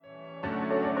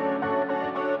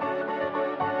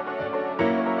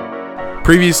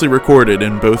Previously recorded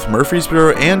in both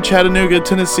Murfreesboro and Chattanooga,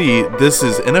 Tennessee, this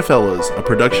is NFLers, a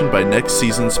production by Next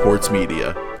Season Sports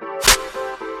Media.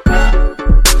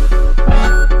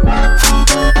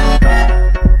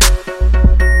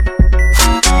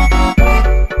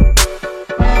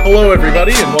 Hello,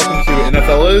 everybody, and welcome to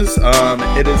NFLers.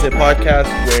 It is a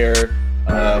podcast where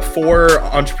four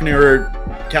entrepreneur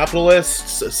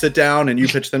capitalists sit down and you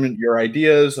pitch them your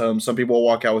ideas. Some people will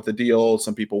walk out with a deal,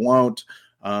 some people won't.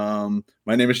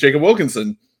 My name is Jacob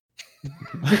Wilkinson.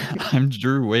 I'm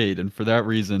Drew Wade, and for that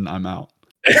reason, I'm out.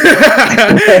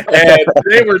 And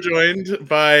today we're joined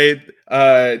by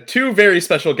two very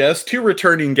special guests, two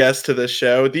returning guests to this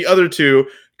show. The other two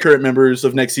current members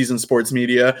of Next Season Sports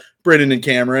Media, Brendn and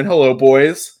Cameron. Hello,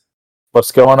 boys.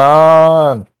 What's going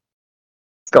on?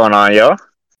 What's going on, yo?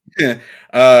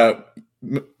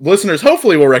 Listeners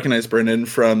hopefully will recognize Brendn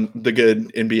from the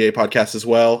good NBA podcast as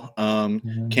well.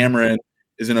 Cameron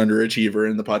is an underachiever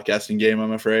in the podcasting game,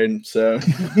 I'm afraid. So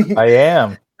I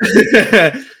am.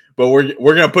 But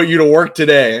we're gonna put you to work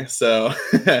today. So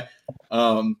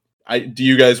do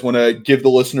you guys want to give the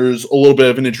listeners a little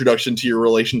bit of an introduction to your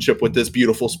relationship with this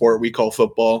beautiful sport we call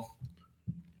football?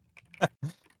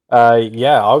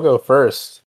 Yeah, I'll go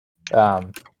first.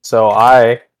 So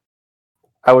I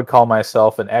would call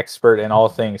myself an expert in all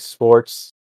things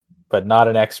sports, but not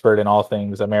an expert in all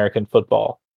things American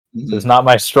football. Mm-hmm. It's not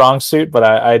my strong suit, but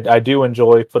I do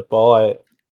enjoy football. I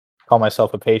call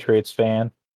myself a Patriots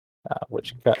fan,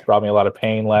 which brought me a lot of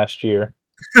pain last year.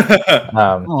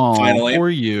 Finally, for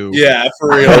you, yeah,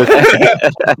 for real.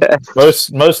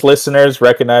 most listeners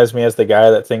recognize me as the guy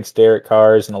that thinks Derek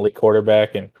Carr is an elite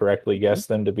quarterback and correctly guessed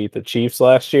them to beat the Chiefs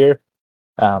last year.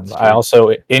 I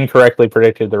also incorrectly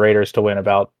predicted the Raiders to win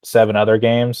about 7 other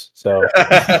games. So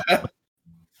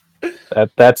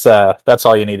that's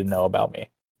all you need to know about me.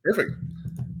 Perfect.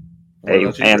 Hey, I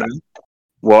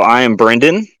am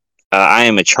Brendn. I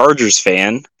am a Chargers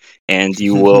fan, and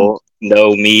you will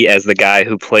know me as the guy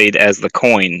who played as the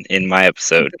coin in my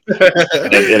episode of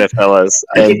NFLers.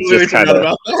 And just kind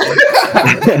of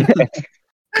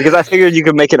because I figured you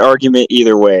could make an argument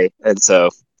either way, and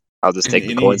so I'll just take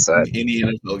the coin side. Any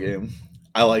NFL game.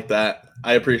 I like that.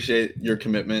 I appreciate your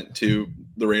commitment to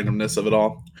the randomness of it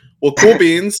all. Well, cool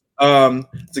beans.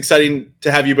 It's exciting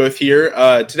to have you both here.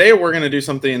 Today we're going to do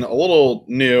something a little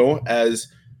new as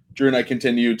Drew and I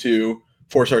continue to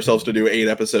force ourselves to do 8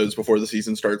 episodes before the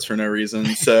season starts for no reason.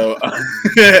 So,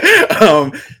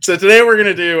 so today we're going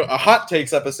to do a hot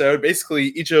takes episode. Basically,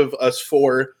 each of us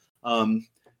four. What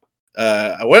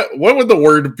would the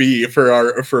word be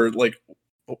for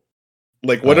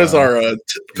what is our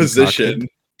position?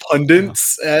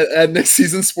 Pundits at Next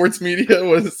Season Sports Media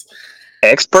was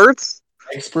experts.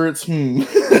 Armchair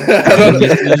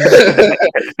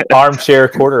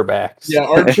quarterbacks. Yeah,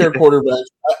 armchair quarterbacks.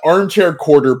 Armchair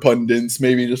quarter pundits,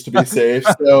 maybe just to be safe.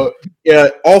 So yeah,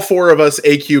 all 4 of us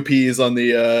AQPs on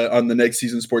the Next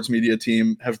Season Sports Media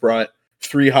team have brought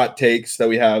 3 hot takes that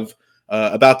we have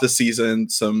about the season,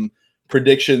 some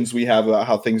predictions we have about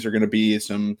how things are going to be,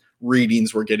 some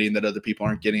readings we're getting that other people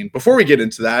aren't getting. Before we get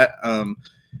into that,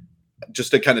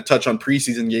 just to kind of touch on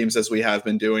preseason games as we have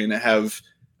been doing, Brendn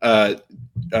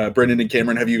and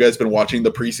Cameron, have you guys been watching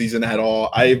the preseason at all?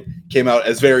 I came out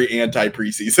as very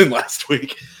anti-preseason last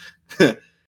week.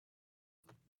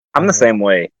 I'm the same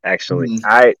way, actually.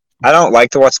 Mm-hmm. I don't like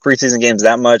to watch preseason games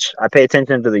that much. I pay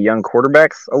attention to the young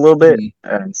quarterbacks a little bit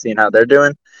and seeing how they're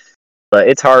doing, but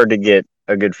it's hard to get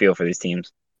a good feel for these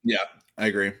teams. Yeah, I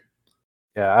agree.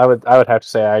 Yeah, I would have to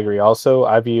say I agree. Also,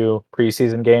 I view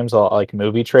preseason games like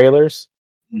movie trailers.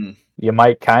 You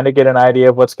might kind of get an idea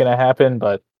of what's going to happen,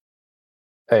 but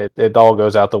it all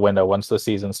goes out the window once the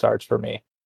season starts for me.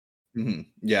 Mm-hmm.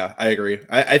 Yeah, I agree.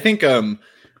 I think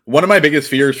one of my biggest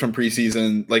fears from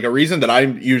preseason, like a reason that I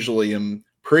usually am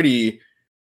pretty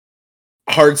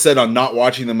hard set on not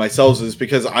watching them myself, is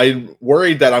because I'm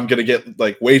worried that I'm going to get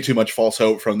like way too much false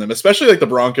hope from them, especially like the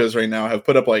Broncos right now have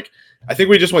put up I think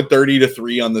we just went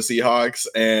 30-3 on the Seahawks,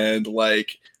 and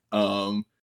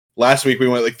last week we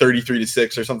went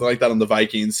 33-6 or something like that on the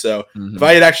Vikings. So if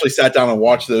I had actually sat down and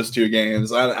watched those 2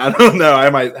 games, I don't know, I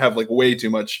might have way too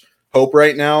much hope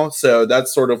right now. So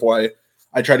that's sort of why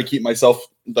I try to keep myself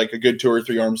a good 2 or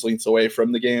 3 arms lengths away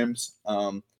from the games.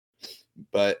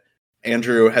 But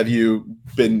Andrew, have you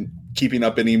been keeping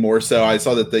up any more? So I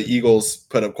saw that the Eagles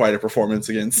put up quite a performance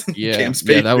against Cam's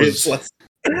Patriots.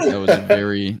 That was a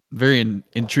very, very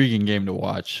intriguing game to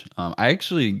watch. I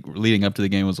actually, leading up to the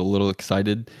game, was a little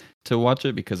excited to watch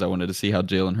it because I wanted to see how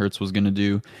Jalen Hurts was going to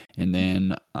do. And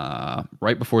then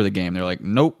right before the game, they're like,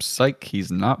 nope, psych,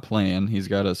 he's not playing. He's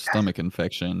got a stomach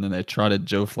infection. And they trotted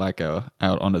Joe Flacco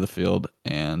out onto the field.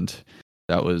 And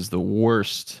that was the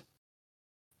worst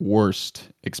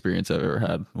experience I've ever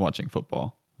had watching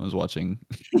football. I was watching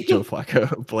Joe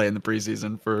Flacco play in the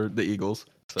preseason for the Eagles.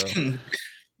 So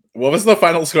what was the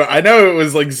final score? I know it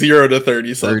was like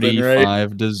 0-30 something, right?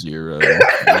 35-0.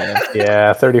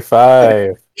 Yeah,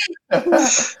 35.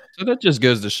 So that just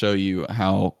goes to show you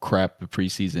how crap the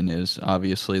preseason is.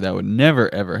 Obviously, that would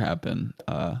never ever happen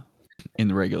in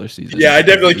the regular season. Yeah, I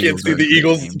definitely can't see the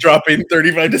Eagles dropping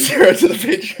 35-0 to the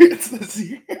Patriots this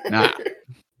year. Nah,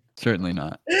 certainly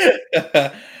not.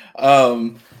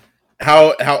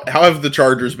 How have the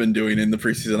Chargers been doing in the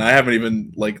preseason? I haven't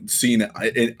even seen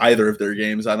either of their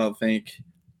games. I don't think.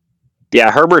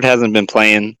 Yeah, Herbert hasn't been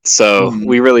playing, so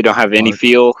we really don't have any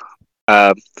feel.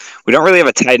 We don't really have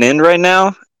a tight end right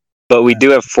now, but we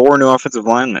do have 4 new offensive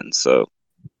linemen. So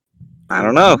I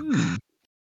don't know.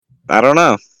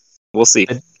 We'll see.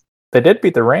 They did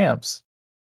beat the Rams.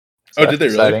 So did they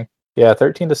really? Yeah,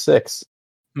 13-6.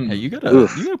 Hey, you gotta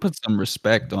put some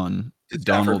respect on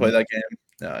Donald play that game.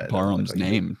 Parham's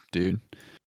name, dude.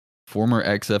 Former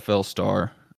XFL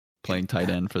star playing tight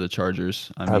end for the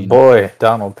Chargers. I mean, boy,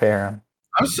 Donald Parham.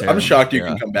 I'm shocked you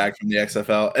can come back from the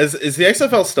XFL. Is the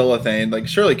XFL still a thing? Like,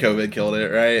 surely COVID killed it,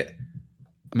 right?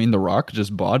 I mean, The Rock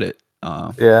just bought it.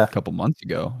 A couple months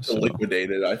ago. So.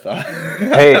 Liquidated, I thought.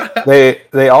 Hey,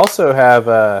 they also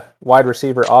have wide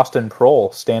receiver Austin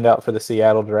Prohl stand out for the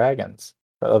Seattle Dragons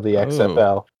of the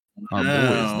XFL. Our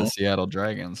boys, the Seattle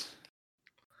Dragons.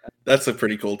 That's a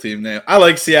pretty cool team name. I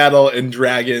like Seattle, and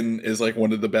Dragon is like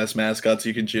one of the best mascots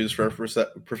you can choose for a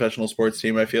professional sports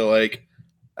team. I feel like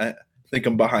I think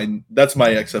I'm behind. That's my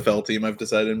XFL team. I've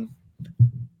decided.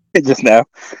 Just now.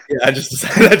 Yeah, I just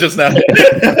decided that just now.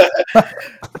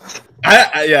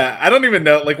 I don't even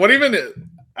know. Like, what even?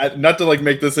 Not to like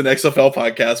make this an XFL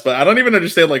podcast, but I don't even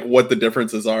understand like what the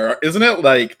differences are. Isn't it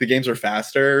like the games are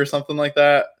faster or something like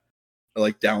that? Or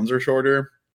like downs are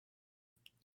shorter?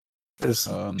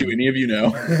 Do any of you know?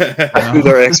 Who's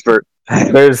our expert?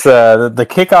 There's the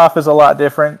kickoff is a lot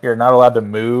different. You're not allowed to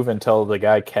move until the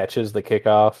guy catches the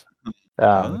kickoff.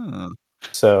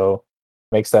 So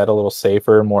makes that a little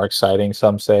safer, more exciting.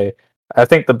 Some say. I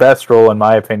think the best rule, in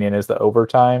my opinion, is the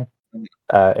overtime.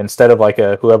 Instead of like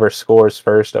whoever scores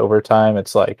first overtime,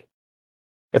 it's like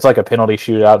a penalty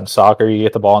shootout in soccer. You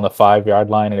get the ball on the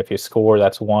 5-yard line, and if you score,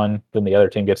 that's 1. Then the other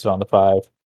team gets it on the 5.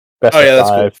 Best of 5. That's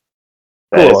cool.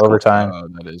 Cool overtime. Oh,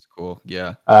 that is cool.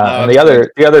 Yeah. And the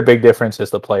other big difference is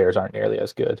the players aren't nearly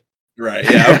as good. Right.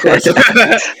 Yeah. Of course.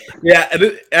 Yeah.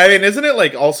 I mean, isn't it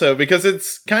like also because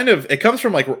it's kind of it comes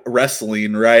from like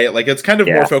wrestling, right? Like it's kind of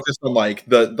more focused on like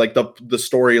the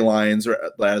storylines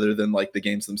rather than like the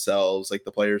games themselves. Like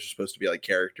the players are supposed to be like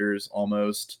characters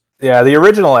almost. Yeah. The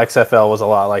original XFL was a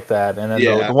lot like that, and then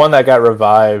the one that got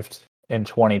revived in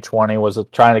 2020 was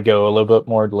trying to go a little bit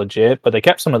more legit, but they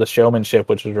kept some of the showmanship,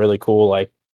 which was really cool.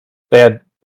 Like they had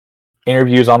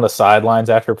interviews on the sidelines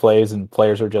after plays, and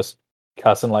players were just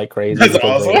cussing like crazy. That's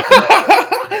awesome.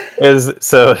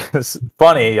 It's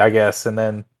funny, I guess. And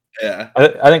then I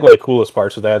think one of the coolest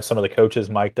parts was they had some of the coaches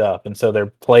mic'd up, and so their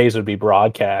plays would be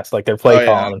broadcast, like their play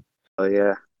calling. Oh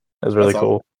yeah, it was really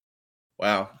cool.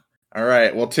 Wow. All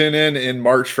right. Well, tune in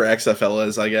March for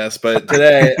XFLs, I guess. But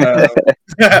today,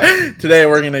 today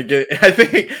we're gonna get. I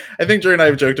think Drew and I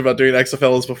have joked about doing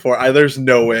XFLs before. There's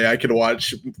no way I could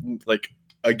watch like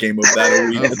a game of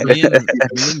that. Me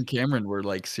and Cameron were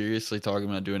like seriously talking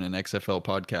about doing an XFL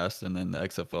podcast, and then the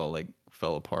XFL like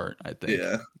fell apart. I think.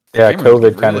 Yeah. Yeah.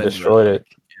 COVID kind of destroyed it.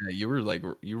 Yeah,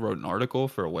 you wrote an article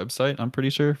for a website. I'm pretty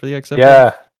sure for the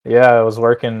XFL. Yeah. I was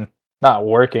working. Not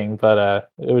working, but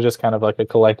it was just kind of like a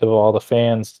collective of all the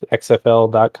fans,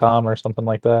 xfl.com or something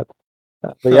like that.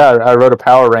 But yeah, I wrote a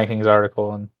power rankings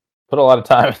article and put a lot of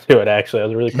time into it, actually. I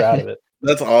was really proud of it.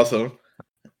 That's awesome.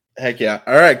 Heck yeah.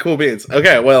 All right, cool beans.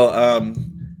 Okay, well,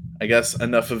 I guess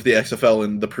enough of the XFL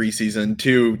in the preseason.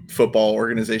 2 football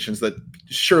organizations that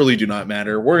surely do not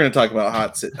matter. We're going to talk about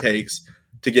hot takes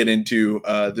to get into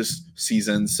this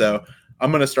season. So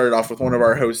I'm going to start it off with one of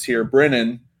our hosts here,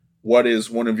 Brendn. What is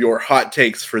one of your hot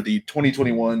takes for the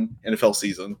 2021 NFL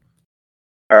season?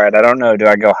 All right, I don't know. Do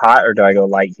I go hot or do I go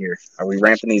light here? Are we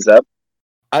ramping these up?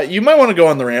 You might want to go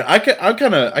on the ramp. I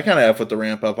kind of F with the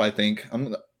ramp up. I think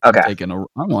I'm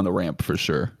on the ramp for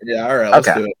sure. Yeah, all right,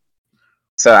 let's do it.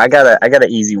 So I got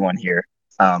an easy one here,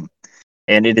 and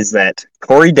it is that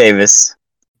Corey Davis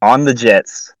on the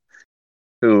Jets,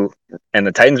 and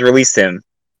the Titans released him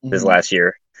this last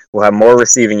year, will have more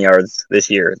receiving yards this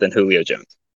year than Julio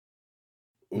Jones.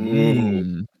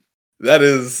 Ooh, that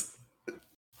is.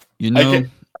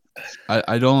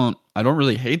 I don't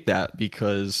really hate that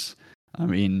because I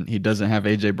mean he doesn't have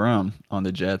AJ Brown on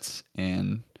the Jets,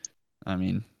 and I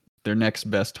mean their next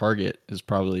best target is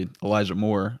probably Elijah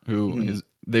Moore, who is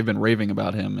they've been raving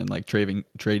about him and like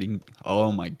trading.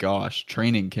 Oh my gosh,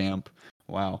 training camp.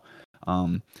 Wow.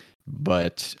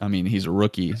 But I mean he's a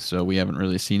rookie, so we haven't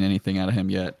really seen anything out of him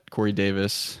yet. Corey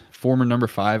Davis, former number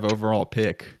 5 overall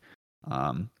pick.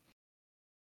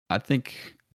 I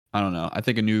think I don't know. I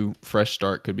think a new fresh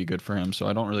start could be good for him, so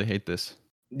I don't really hate this.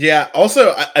 Yeah.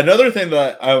 Also, another thing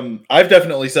that I've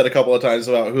definitely said a couple of times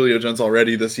about Julio Jones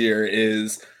already this year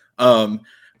is I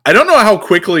don't know how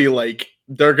quickly like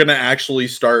they're gonna actually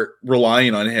start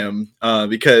relying on him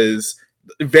because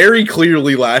very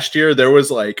clearly last year there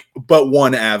was like but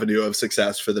one avenue of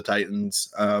success for the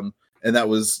Titans. And that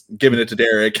was giving it to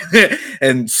Derek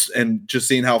and just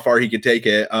seeing how far he could take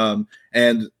it.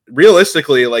 And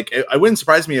realistically, like it wouldn't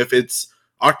surprise me if it's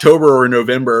October or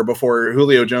November before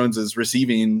Julio Jones is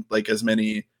receiving like as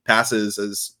many passes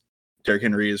as Derrick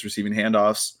Henry is receiving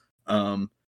handoffs.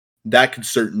 That could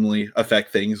certainly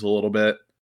affect things a little bit.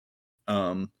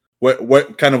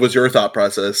 What kind of was your thought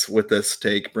process with this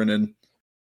take, Brendn?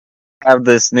 I have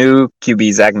this new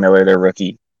QB, Zach Miller, their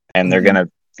rookie, and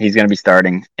he's gonna be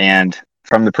starting. And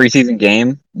from the preseason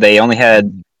game, they only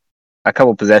had a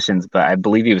couple possessions, but I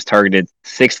believe he was targeted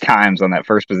 6 times on that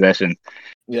first possession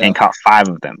and caught 5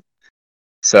 of them.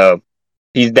 So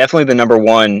he's definitely the number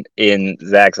 1 in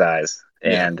Zach's eyes,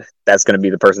 and that's going to be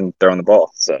the person throwing the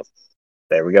ball. So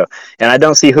there we go. And I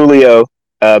don't see Julio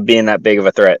being that big of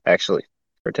a threat, actually,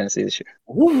 for Tennessee this year.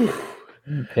 Ooh.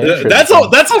 That's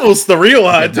almost the real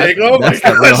hot take. Oh my gosh.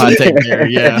 The real hot take there,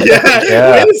 yeah.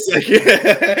 Wait a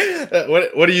second.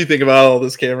 What do you think about all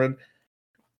this, Cameron?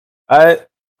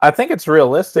 I think it's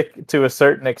realistic to a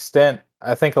certain extent.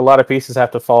 I think a lot of pieces have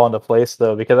to fall into place,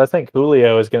 though, because I think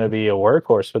Julio is going to be a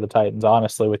workhorse for the Titans,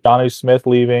 honestly, with Jonnu Smith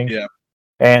leaving. Yeah.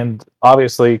 And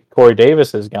obviously, Corey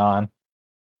Davis is gone.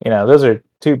 Those are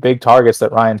 2 big targets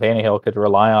that Ryan Tannehill could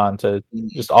rely on to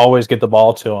just always get the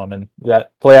ball to him. And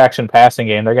that play-action passing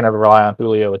game, they're going to rely on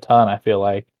Julio a ton, I feel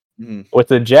like. With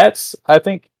the Jets, I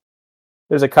think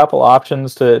there's a couple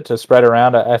options to spread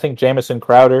around. I think Jamison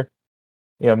Crowder,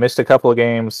 missed a couple of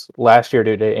games last year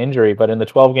due to injury, but in the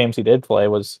 12 games he did play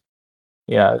was,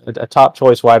 a top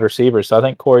choice wide receiver. So I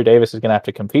think Corey Davis is going to have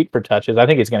to compete for touches. I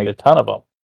think he's going to get a ton of them.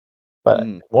 But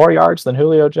more yards than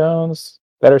Julio Jones,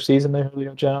 better season than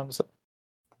Julio Jones.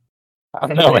 I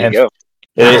don't know, man.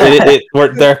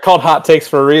 They're called hot takes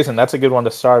for a reason. That's a good one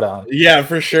to start on. Yeah,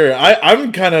 for sure.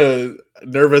 I'm kind of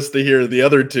nervous to hear the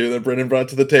other 2 that Brendn brought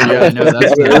to the table. Yeah, I know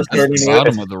that's the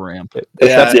bottom of the ramp.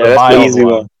 That's the easy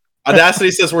one. Audacity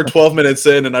says we're 12 minutes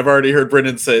in, and I've already heard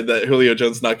Brendn say that Julio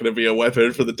Jones is not going to be a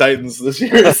weapon for the Titans this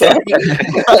year. So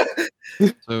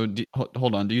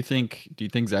hold on. Do you think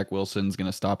Zach Wilson's going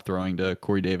to stop throwing to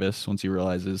Corey Davis once he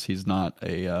realizes he's not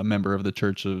a member of the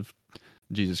Church of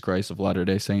Jesus Christ of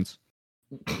Latter-day Saints?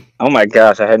 Oh my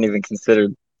gosh, I hadn't even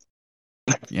considered.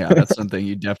 Yeah, that's something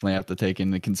you definitely have to take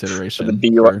into consideration. The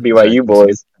BYU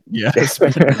boys. Yeah.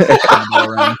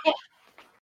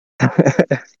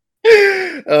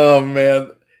 Oh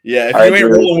man, yeah. If you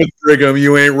ain't rolling with Brigham,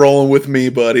 you ain't rolling with me,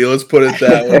 buddy. Let's put it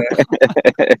that way.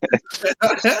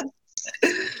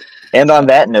 And on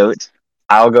that note,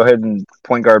 I'll go ahead and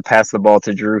point guard pass the ball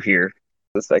to Drew here.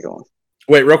 The second one.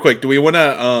 Wait, real quick. Do we want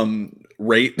to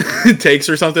rate takes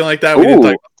or something like that? We didn't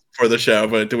talk for the show,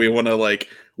 but do we want to like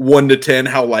 1 to 10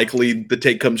 how likely the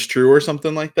take comes true or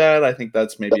something like that? I think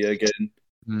that's maybe a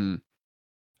good.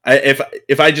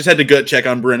 If I just had to gut check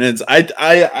on Brennan's,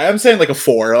 I'm saying like a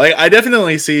 4. Like I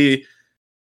definitely see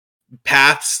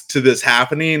paths to this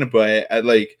happening, but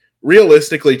like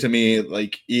realistically to me,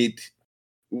 like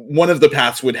one of the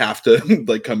paths would have to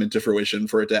like come into fruition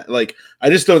for it to like. I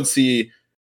just don't see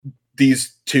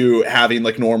these 2 having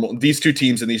like these 2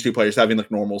 teams and these 2 players having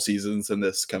like normal seasons and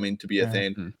this coming to be a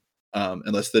thing.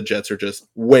 Unless the Jets are just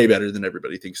way better than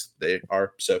everybody thinks they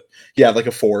are. So yeah, like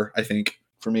a 4, I think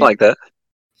for me. I like that.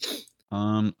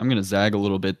 I'm gonna zag a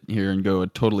little bit here and go a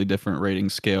totally different rating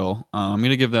scale. I'm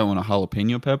gonna give that one a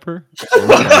jalapeno pepper.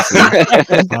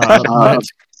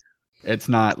 It's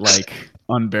not like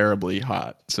unbearably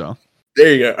hot. So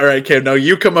there you go. All right, Cam. Now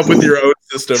you come up with your own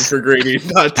system for grading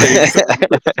hot takes.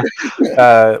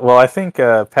 Well, I think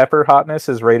pepper hotness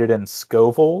is rated in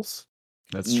Scovilles.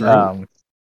 That's true.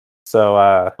 So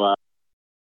I'm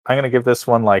gonna give this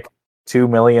one like 2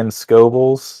 million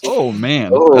Scovilles. Oh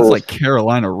man, that's like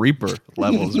Carolina Reaper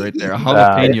levels right there. A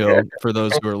jalapeno, for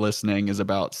those who are listening, is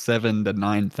about 7,000 to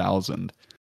 9,000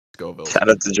 Scovilles. Shout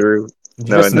out to Drew. Did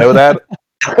you just know that?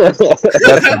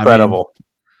 That's incredible.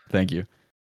 Thank you.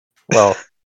 Well,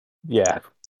 yeah.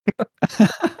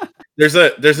 There's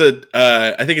a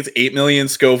I think it's 8 million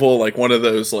Scoville, like one of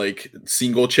those like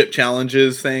single chip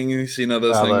challenges things. You know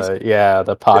those things.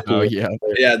 The Pocky. Oh yeah.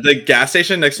 Yeah, the gas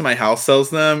station next to my house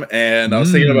sells them, and I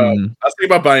was thinking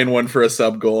about buying one for a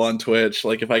sub goal on Twitch.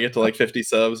 Like if I get to like 50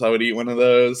 subs, I would eat one of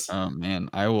those. Oh man,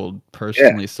 I will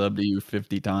personally sub to you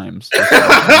 50 times. Just so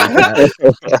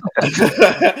you can make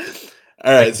that.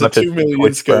 All right, so 2 million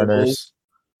Twitch Scovilles.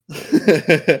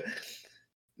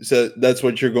 So that's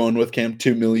what you're going with, Cam.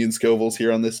 2 million Scovilles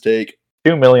here on this take.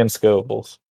 2 million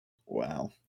Scovilles. Wow,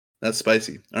 that's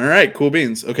spicy. All right, cool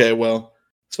beans. Okay, well,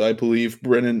 so I believe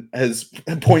Brennan has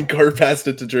point guard passed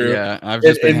it to Drew. Yeah, I've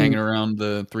just been hanging around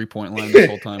the 3-point line this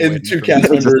whole time. In two cast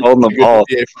members holding the ball.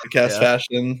 podcast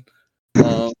fashion.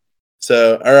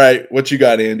 So, all right, what you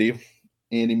got, Andy?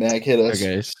 Andy Mac, hit us.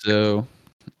 Okay, so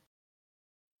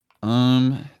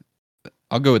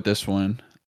I'll go with this one.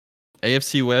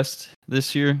 AFC West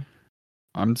this year,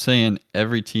 I'm saying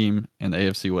every team in the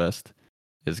AFC West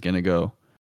is gonna go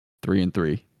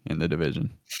 3-3 in the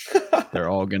division. They're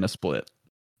all gonna split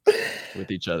with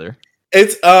each other.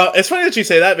 It's funny that you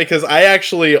say that because I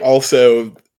actually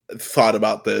also thought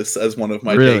about this as one of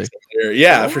my takes here.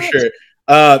 Yeah, for sure.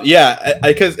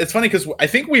 Because it's funny because I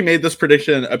think we made this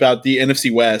prediction about the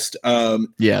NFC West.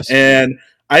 Yes, and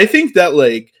I think that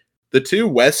like the two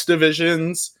West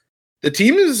divisions, the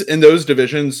teams in those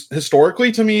divisions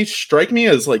historically to me strike me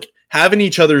as like having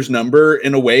each other's number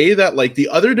in a way that like the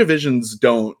other divisions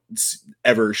don't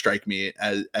ever strike me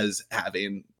as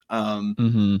having.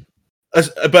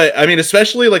 But I mean,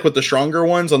 especially like with the stronger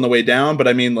ones on the way down. But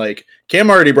I mean, like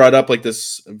Cam already brought up like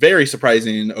this very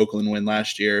surprising Oakland win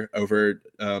last year over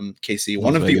KC.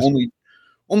 One of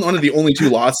the only two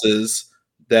losses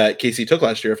that KC took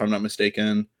last year, if I'm not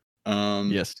mistaken.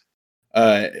 Yes.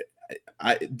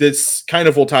 This kind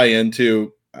of will tie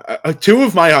into two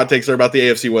of my hot takes are about the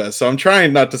AFC West, so I'm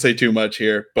trying not to say too much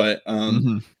here. But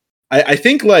I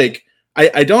think like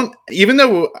I don't, even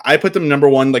though I put them number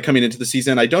one like coming into the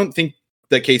season, I don't think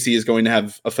that KC is going to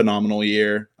have a phenomenal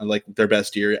year, like their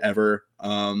best year ever.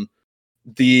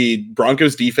 The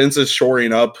Broncos defense is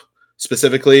shoring up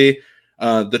specifically.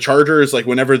 The Chargers, like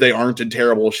whenever they aren't in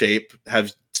terrible shape,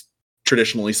 have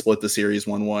traditionally split the series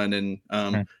 1-1, and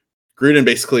Gruden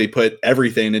basically put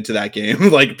everything into that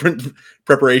game, like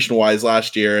preparation wise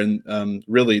last year, and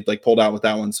really like pulled out with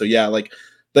that one. So yeah, like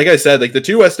I said, like the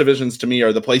two West divisions to me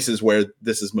are the places where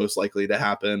this is most likely to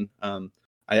happen.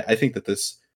 I think that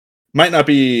this might not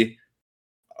be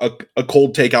a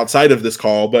cold take outside of this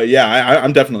call, but yeah,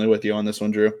 I'm definitely with you on this one,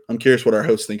 Drew. I'm curious what our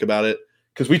hosts think about it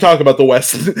because we talk about the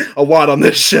West a lot on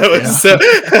this show. Yeah. So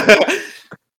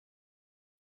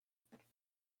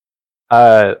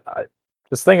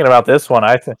just thinking about this one,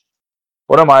 I think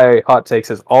one of my hot takes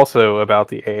is also about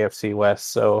the AFC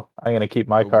West, so I'm going to keep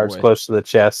my cards close to the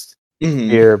chest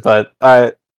here. But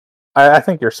I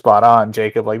think you're spot on,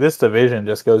 Jacob. Like this division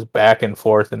just goes back and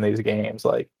forth in these games.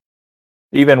 Like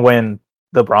even when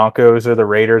the Broncos or the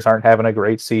Raiders aren't having a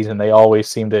great season, they always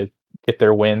seem to get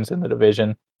their wins in the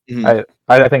division. I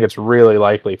think it's really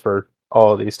likely for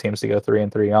all of these teams to go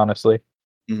 3-3. Honestly.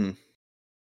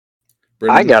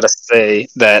 I gotta say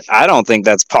that I don't think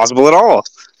that's possible at all.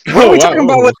 What are we talking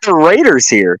about with the Raiders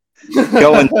here?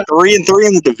 Going 3-3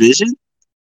 in the division?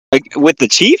 Like with the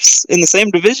Chiefs in the same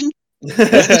division?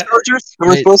 The Chargers?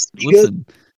 We're supposed to be listen,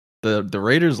 good? The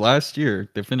Raiders last year,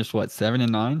 they finished what,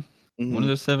 7-9? One of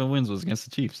those 7 wins was against the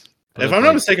Chiefs. If I'm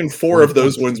not mistaken, 4 of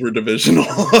those wins were divisional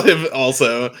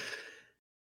also.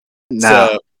 No.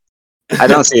 So. I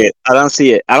don't see it. I don't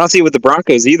see it with the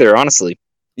Broncos either, honestly.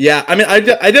 Yeah, I mean, I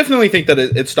definitely think that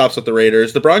it stops with the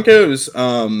Raiders. The Broncos,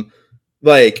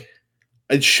 like,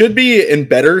 it should be in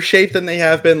better shape than they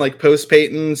have been, like,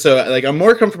 post-Peyton. So, like, I'm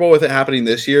more comfortable with it happening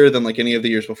this year than, like, any of the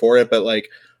years before it. But, like,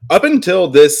 up until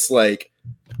this, like,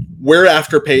 we're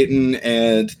after Peyton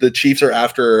and the Chiefs are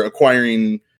after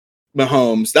acquiring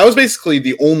Mahomes, that was basically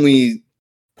the only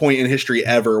point in history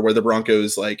ever where the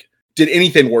Broncos, like, did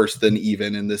anything worse than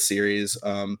even in this series.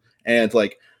 And,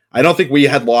 like, I don't think we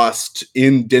had lost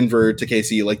in Denver to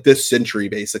KC like this century,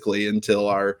 basically, until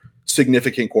our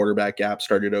significant quarterback gap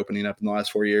started opening up in the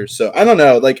last 4 years. So I don't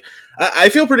know. Like, I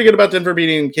feel pretty good about Denver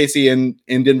beating KC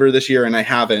in Denver this year, and I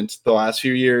haven't the last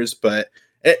few years, but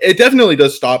it definitely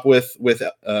does stop with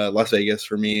Las Vegas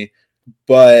for me.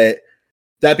 But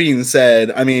that being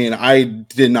said, I mean, I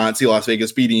did not see Las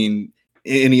Vegas beating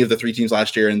any of the 3 teams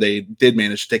last year, and they did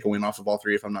manage to take a win off of all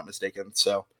 3, if I'm not mistaken.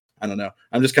 So I don't know.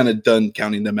 I'm just kind of done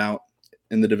counting them out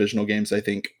in the divisional games, I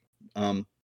think.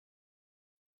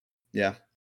 Yeah.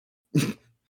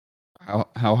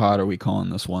 How hot are we calling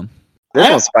this one? This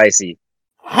one's spicy.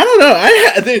 I don't know.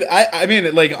 I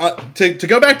mean, like to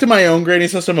go back to my own grading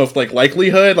system of like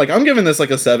likelihood, like I'm giving this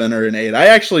like a 7 or an 8. I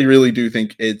actually really do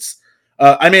think it's.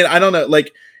 I mean, I don't know.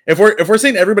 Like if we're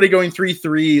seeing everybody going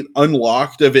 3-3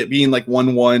 unlocked of it being like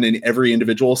 1-1 in every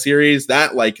individual series,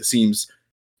 that like seems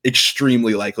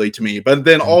extremely likely to me. But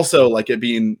then also like it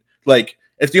being like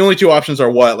if the only two options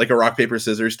are what like a rock paper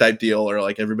scissors type deal or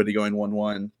like everybody going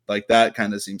 1-1, like that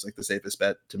kind of seems like the safest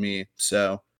bet to me.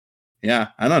 So yeah,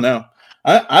 I don't know.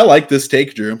 I like this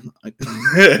take, Drew.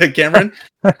 Cameron?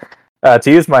 To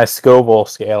use my Scoville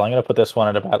scale, I'm going to put this one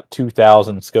at about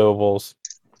 2,000 Scovilles.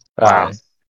 Wow.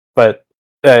 But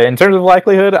in terms of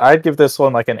likelihood, I'd give this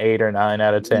one like an 8 or 9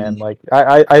 out of 10. Like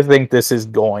I think this is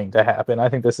going to happen. I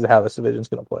think this is how this division's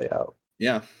going to play out.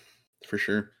 Yeah, for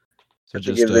sure. So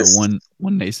just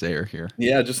one naysayer here.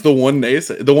 Yeah, just the one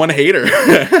naysayer, the one hater.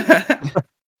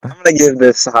 I'm going to give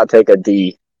this hot take a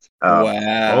D.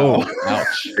 Wow. Oh,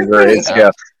 ouch. Grades go.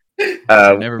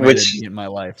 I've never made a D in my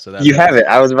life, so that you have it.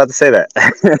 I was about to say that.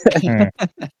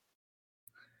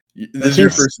 This is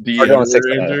your first D ever,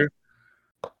 Andrew?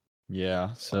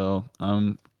 Yeah, so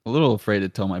I'm a little afraid to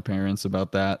tell my parents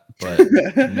about that, but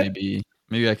maybe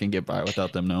I can get by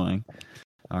without them knowing.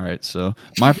 All right, so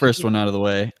my first one out of the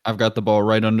way. I've got the ball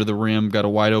right under the rim, got a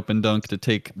wide open dunk to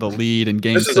take the lead in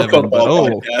Game 7. But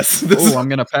I'm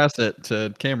gonna pass it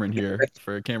to Cameron here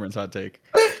for Cameron's hot take.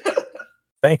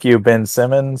 Thank you, Ben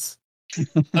Simmons.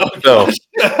 So,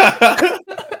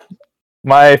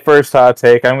 my first hot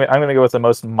take. I'm gonna go with the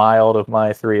most mild of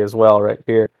my three as well, right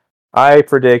here. I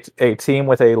predict a team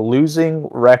with a losing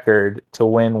record to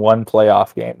win one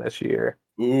playoff game this year.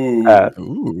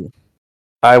 Ooh.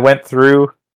 I went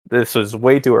through. This was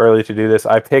way too early to do this.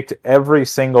 I picked every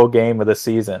single game of the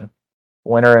season,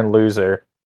 winner and loser,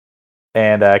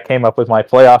 and came up with my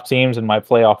playoff teams and my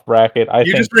playoff bracket.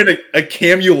 You just ran a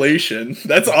camulation.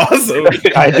 That's awesome.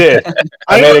 I did.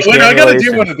 I got to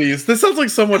do one of these. This sounds like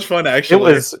so much fun,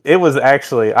 actually. It was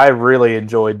actually, I really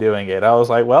enjoyed doing it. I was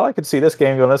like, well, I could see this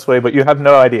game going this way, but you have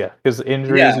no idea because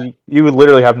injuries, you would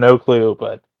literally have no clue.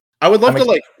 But I would love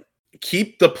to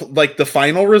keep the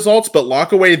final results, but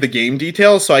lock away the game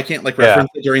details so I can't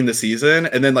reference it during the season,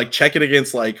 and then check it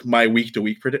against my week to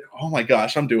week predict. Oh my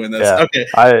gosh, I'm doing this. Yeah. Okay,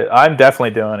 I'm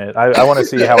definitely doing it. I want to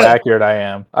see how accurate I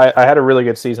am. I had a really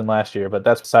good season last year, but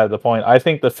that's beside the point. I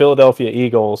think the Philadelphia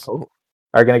Eagles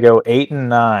are going to go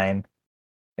 8-9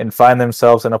 and find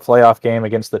themselves in a playoff game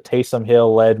against the Taysom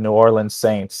Hill led New Orleans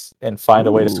Saints and find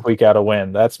a way to squeak out a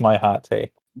win. That's my hot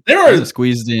take. There are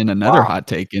squeezed in another hot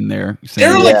take in there.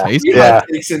 There are three hot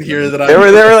takes in here that there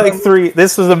were like three.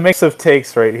 This was a mix of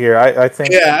takes right here. I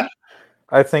think. Yeah.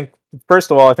 I think first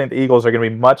of all, I think the Eagles are going to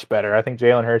be much better. I think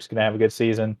Jalen Hurts is going to have a good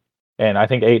season, and I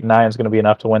think 8-9 is going to be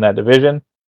enough to win that division.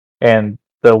 And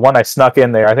the one I snuck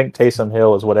in there, I think Taysom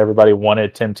Hill is what everybody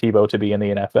wanted Tim Tebow to be in the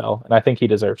NFL, and I think he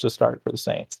deserves to start for the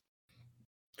Saints.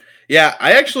 Yeah,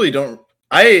 I actually don't.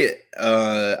 I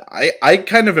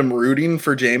kind of am rooting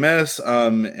for Jameis,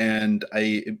 and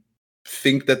I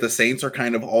think that the Saints are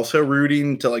kind of also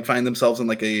rooting to find themselves in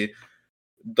a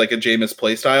Jameis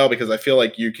play style, because I feel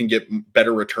like you can get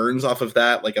better returns off of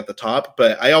that at the top.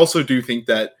 But I also do think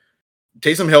that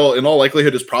Taysom Hill in all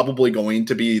likelihood is probably going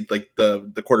to be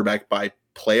the quarterback by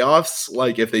playoffs,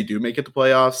 if they do make it to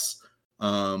playoffs.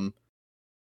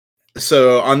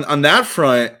 So on that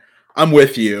front, I'm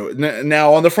with you.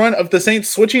 Now, on the front of the Saints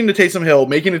switching to Taysom Hill,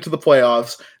 making it to the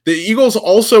playoffs, the Eagles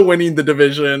also winning the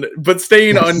division, but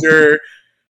staying under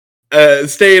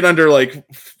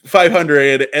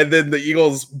 500, and then the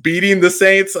Eagles beating the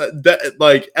Saints.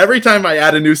 Every time I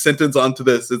add a new sentence onto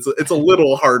this, it's a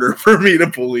little harder for me to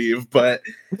believe. But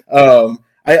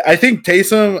I think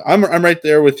Taysom, I'm right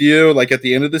there with you. At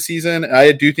the end of the season,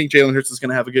 I do think Jalen Hurts is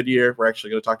going to have a good year. We're actually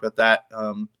going to talk about that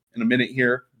in a minute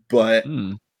here, but.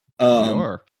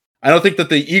 Sure. I don't think that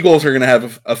the Eagles are going to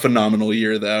have a phenomenal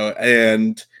year, though,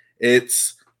 and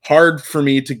it's hard for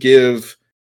me to give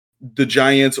the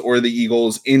Giants or the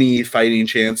Eagles any fighting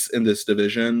chance in this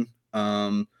division.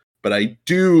 But I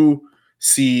do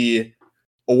see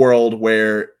a world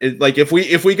where,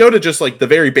 if we go to just the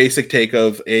very basic take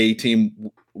of a team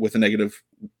with a negative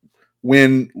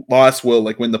win-loss will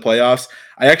win the playoffs,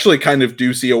 I actually kind of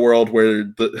do see a world where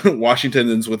the Washington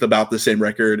is with about the same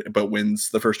record but wins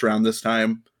the first round this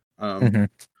time.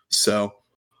 So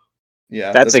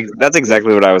yeah, that's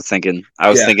exactly what I was thinking. I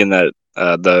was thinking that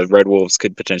the Red Wolves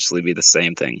could potentially be the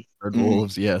same thing. Red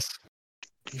Wolves, yes.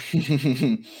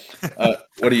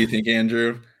 What do you think,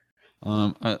 Andrew?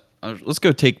 Let's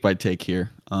go take by take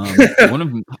here. One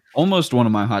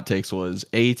of my hot takes was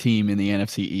a team in the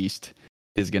NFC East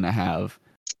is going to have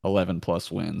 11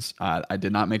 plus wins. I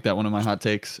did not make that one of my hot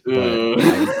takes, but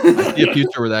I see a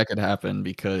future where that could happen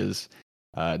because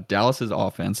Dallas's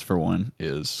offense, for one,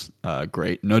 is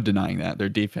great. No denying that. Their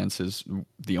defense is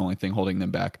the only thing holding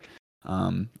them back.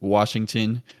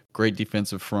 Washington, great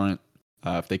defensive front.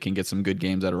 If they can get some good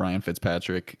games out of Ryan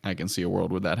Fitzpatrick, I can see a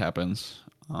world where that happens.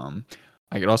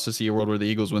 I could also see a world where the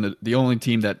Eagles win. The only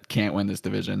team that can't win this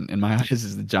division, in my eyes,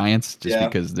 is the Giants, just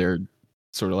because they're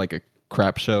sort of like a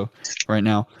crap show right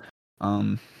now.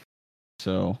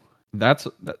 So that's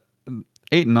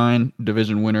 8-9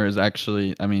 division winner is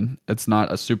actually, I mean, it's not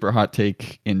a super hot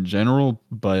take in general,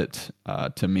 but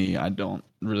to me, I don't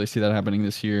really see that happening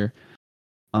this year.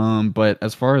 But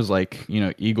as far as like,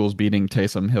 Eagles beating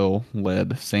Taysom Hill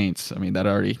led Saints, I mean, that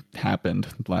already happened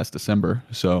last December.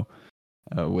 So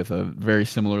with a very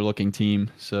similar looking team.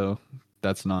 So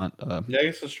that's not I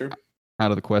guess that's true.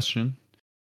 Out of the question.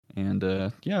 And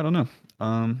I don't know.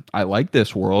 I like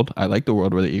this world. I like the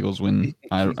world where the Eagles win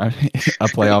a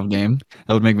playoff game.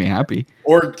 That would make me happy.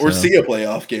 Or see a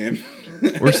playoff game.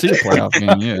 Or see a playoff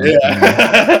game,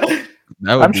 yeah.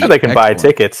 I'm sure they can buy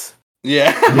tickets.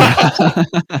 Yeah.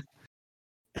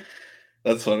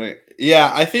 That's funny. Yeah,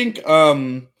 I think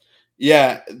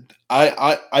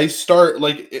I start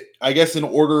like I guess in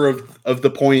order of the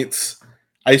points.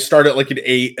 I start at like an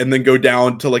 8 and then go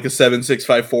down to like a 7, 6,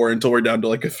 5, 4 until we're down to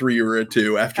like a 3 or a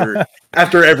 2 after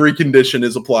every condition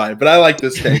is applied. But I like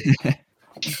this take.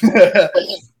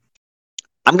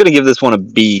 I'm gonna give this one a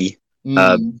B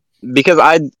because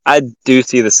I do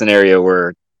see the scenario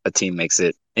where a team makes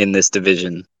it in this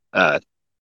division,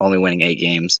 only winning 8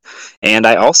 games, and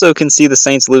I also can see the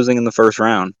Saints losing in the first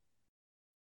round.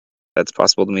 That's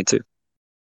possible to me too.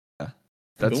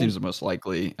 That seems the most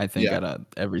likely, I think, out of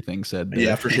everything said there.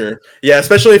 Yeah, for sure. Yeah,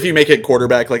 especially if you make it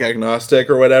quarterback like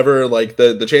agnostic or whatever, like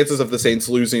the chances of the Saints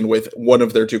losing with one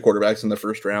of their 2 quarterbacks in the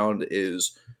first round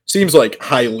seems like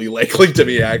highly likely to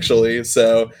me, actually.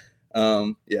 So,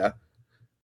 yeah.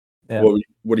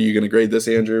 What are you going to grade this,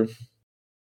 Andrew?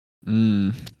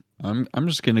 I'm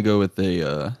just going to go with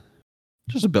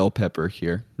just a bell pepper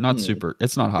here. Not super.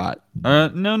 It's not hot.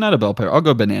 No, not a bell pepper. I'll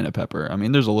go banana pepper. I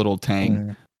mean, there's a little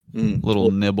tang.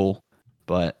 Little nibble,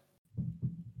 but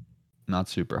not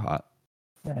super hot.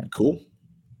 Cool.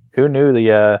 Who knew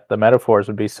the metaphors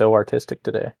would be so artistic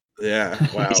today? Yeah,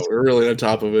 wow, we're really on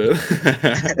top of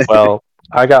it. Well,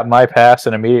 I got my pass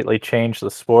and immediately changed the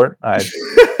sport. I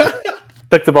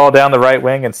took the ball down the right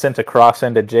wing and sent a cross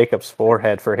into Jacob's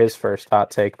forehead for his first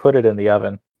hot take. Put it in the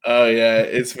oven. Oh yeah,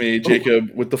 it's me, Jacob,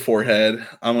 with the forehead.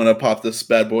 I'm gonna pop this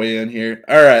bad boy in here.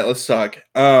 All right, let's talk.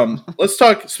 Let's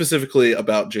talk specifically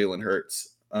about Jalen Hurts.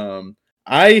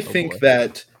 I think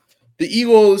that the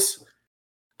Eagles.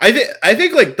 I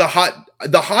think like the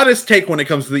hottest take when it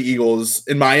comes to the Eagles,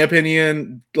 in my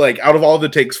opinion, like out of all the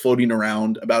takes floating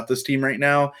around about this team right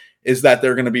now, is that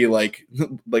they're gonna be like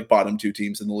bottom 2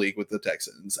 teams in the league with the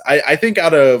Texans. I think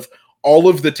out of all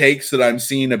of the takes that I'm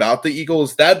seeing about the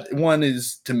Eagles, that one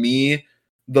is to me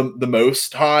the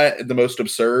most hot, the most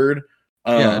absurd.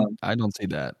 Yeah, I don't see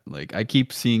that. Like I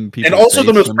keep seeing people, and also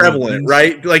the most prevalent,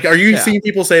 right? Like, are you seeing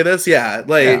people say this? Yeah,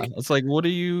 like it's like, what are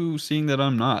you seeing that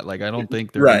I'm not? Like, I don't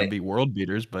think they're going to be world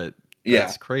beaters, but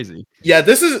that's crazy. Yeah,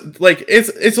 this is like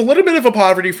it's a little bit of a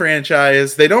poverty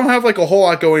franchise. They don't have like a whole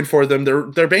lot going for them.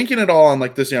 They're banking it all on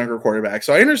like this younger quarterback.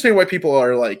 So I understand why people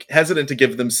are like hesitant to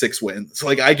give them 6 wins.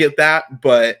 Like I get that,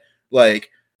 but like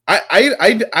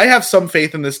I have some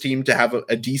faith in this team to have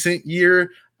a decent year.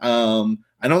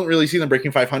 I don't really see them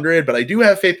breaking 500, but I do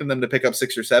have faith in them to pick up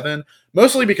 6 or 7,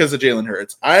 mostly because of Jalen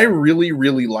Hurts. I really,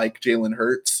 really like Jalen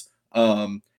Hurts.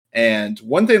 And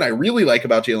one thing I really like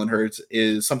about Jalen Hurts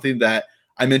is something that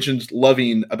I mentioned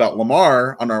loving about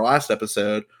Lamar on our last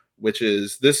episode, which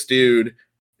is this dude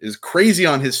is crazy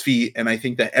on his feet. And I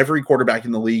think that every quarterback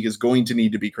in the league is going to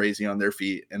need to be crazy on their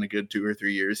feet in a good 2 or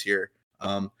 3 years here.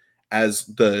 As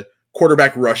the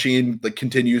quarterback rushing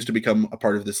continues to become a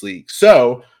part of this league.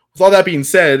 So with all that being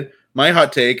said, my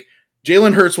hot take,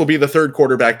 Jalen Hurts will be the 3rd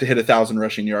quarterback to hit 1,000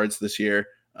 rushing yards this year.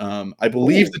 I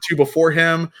believe the 2 before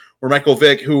him were Michael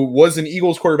Vick, who was an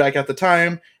Eagles quarterback at the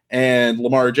time, and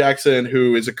Lamar Jackson,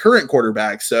 who is a current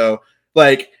quarterback. So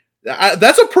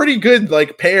that's a pretty good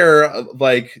pair of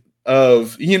I'm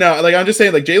just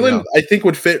saying Jalen, I think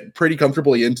would fit pretty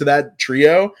comfortably into that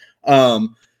trio.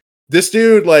 This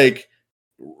dude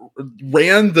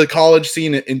ran the college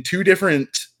scene in 2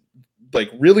 different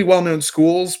really well-known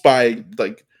schools by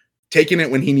taken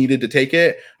it when he needed to take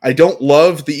it. I don't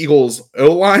love the Eagles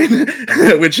O-line,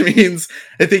 which means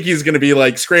I think he's going to be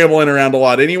like scrambling around a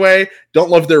lot anyway.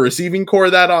 Don't love their receiving core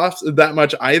that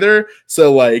much either.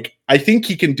 So like, I think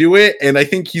he can do it, and I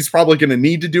think he's probably going to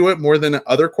need to do it more than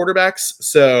other quarterbacks.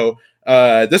 So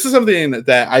this is something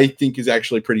that I think is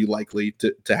actually pretty likely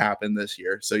to happen this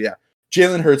year. So yeah,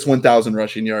 Jalen Hurts 1,000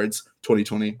 rushing yards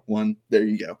 2021. There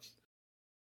you go.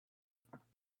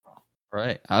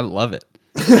 Right. I love it.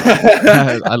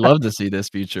 I love to see this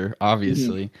future,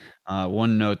 obviously.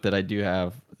 One note that I do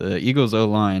have, the Eagles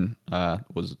O-line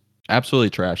was absolutely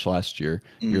trash last year.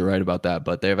 You're right about that.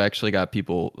 But they've actually got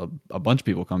a bunch of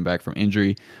people come back from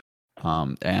injury.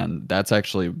 And that's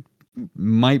actually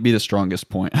might be the strongest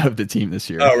point of the team this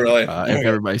year. Oh, really? If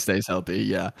everybody stays healthy,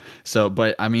 yeah. So,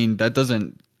 but I mean, that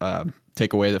doesn't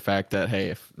take away the fact that, hey,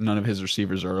 if none of his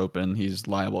receivers are open, he's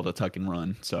liable to tuck and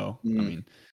run. So, I mean,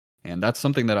 and that's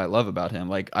something that I love about him.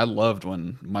 Like, I loved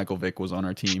when Michael Vick was on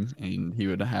our team and he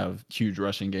would have huge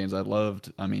rushing games. I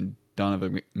mean,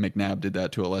 Donovan McNabb did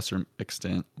that to a lesser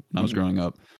extent when I was growing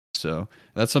up. So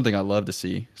that's something I love to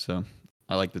see. So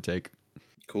I like the take.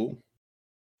 Cool.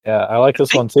 Yeah, I like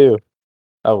this one too.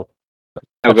 Oh,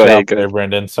 go ahead, there,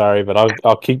 Brendn. Sorry, but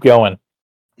I'll keep going.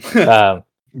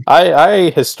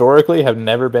 I historically have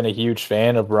never been a huge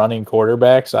fan of running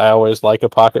quarterbacks. I always like a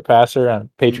pocket passer. I'm a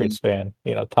Patriots fan.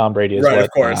 You know, Tom Brady is of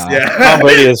course. Yeah, Tom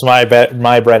Brady is my bread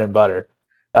and butter.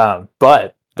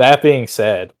 But that being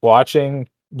said, watching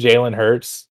Jalen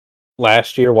Hurts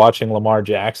last year, watching Lamar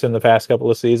Jackson the past couple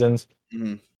of seasons,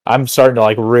 I'm starting to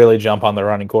like really jump on the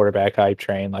running quarterback hype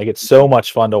train. Like, it's so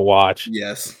much fun to watch.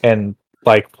 Yes, and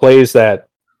like plays that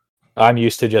I'm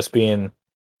used to just being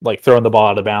like throwing the ball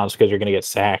out of bounds because you're going to get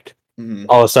sacked.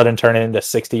 All of a sudden turn it into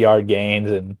 60-yard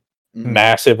gains and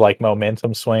massive like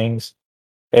momentum swings.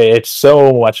 It's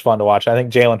so much fun to watch. I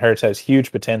think Jalen Hurts has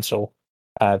huge potential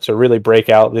to really break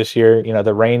out this year. You know,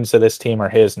 the reins of this team are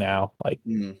his now. Like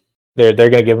they're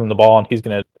going to give him the ball and he's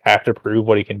going to have to prove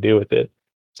what he can do with it.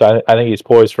 So I think he's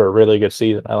poised for a really good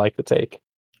season. I like the take.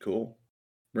 Cool.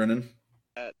 Brendn?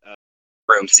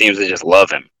 Room seems to just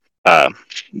love him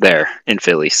there in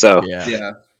Philly. So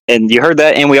yeah. And you heard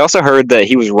that, and we also heard that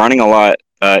he was running a lot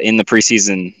in the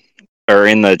preseason or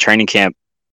in the training camp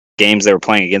games they were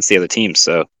playing against the other teams.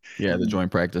 So yeah, the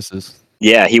joint practices.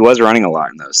 Yeah, he was running a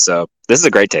lot in those. So this is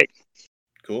a great take.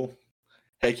 Cool.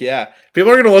 Heck yeah.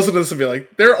 People are going to listen to this and be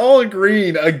like, they're all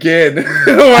agreeing again.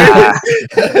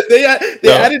 They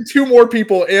added 2 more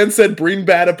people and said bring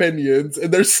bad opinions,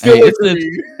 and they're still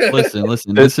agreeing.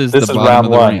 Listen. This is the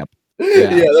bottom of the ramp.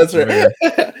 Yeah, that's right.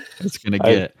 It's going to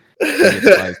get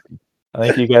spicy. I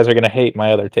think you guys are going to hate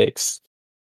my other takes.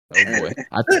 Oh,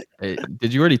 boy.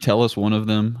 Did you already tell us one of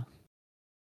them,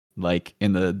 like,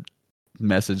 in the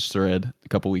message thread a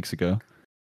couple weeks ago?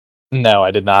 No,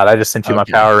 I did not. I just sent you my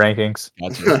power rankings.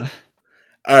 Gotcha.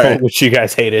 All right. Which you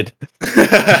guys hated.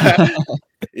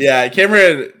 Yeah,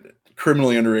 Cameron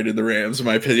criminally underrated the Rams, in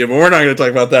my opinion, but we're not going to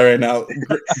talk about that right now.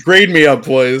 Grade me up,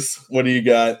 boys. What do you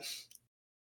got?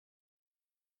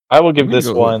 I will give this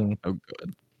one. Oh,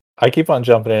 good. I keep on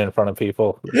jumping in front of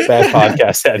people. Bad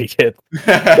podcast etiquette.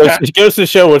 It goes to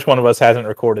show which one of us hasn't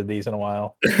recorded these in a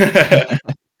while.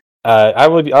 I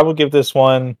will give this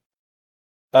one.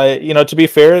 To be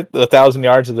fair, 1,000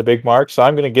 yards is a big mark, so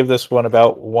I'm going to give this one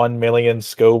about 1 million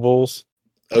Scovilles.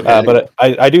 Okay. But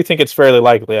I do think it's fairly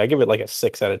likely. I give it like a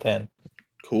 6 out of 10.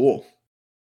 Cool.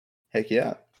 Heck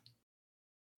yeah.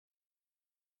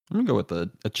 I'm going to go with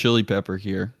a chili pepper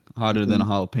here. Hotter than a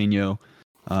jalapeno.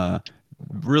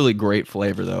 Really great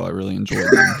flavor, though. I really enjoyed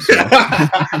them. So.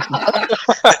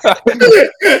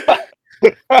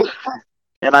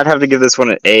 And I'd have to give this one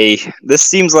an A. This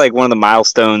seems like one of the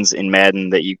milestones in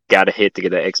Madden that you got to hit to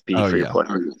get an XP for your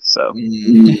player. So,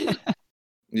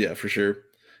 yeah, for sure.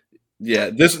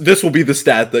 Yeah, this will be the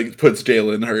stat that puts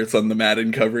Jalen Hurts on the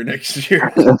Madden cover next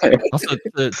year. Also,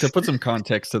 to put some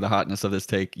context to the hotness of this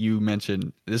take, you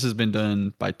mentioned this has been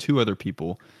done by 2 other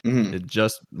people.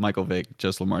 Just Michael Vick,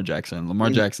 just Lamar Jackson. Lamar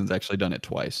Jackson's actually done it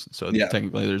twice. So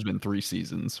technically there's been 3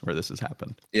 seasons where this has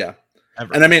happened. Yeah.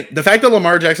 Ever. And I mean, the fact that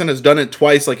Lamar Jackson has done it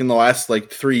twice, like in the last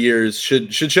 3 years,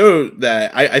 should show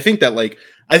that I think that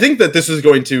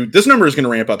this number is going to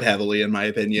ramp up heavily, in my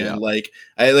opinion. Yeah.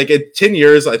 At 10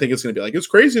 years, I think it's going to be it's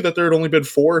crazy that there had only been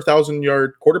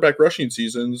 4,000-yard quarterback rushing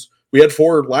seasons. We had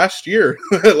 4 last year.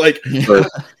 For now,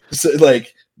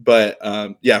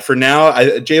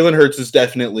 Jalen Hurts is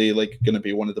definitely going to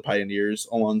be one of the pioneers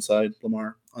alongside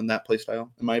Lamar on that play style,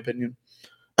 in my opinion.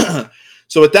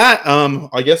 So with that,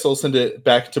 I guess I'll send it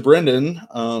back to Brendn,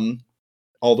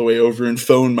 all the way over in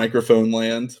phone microphone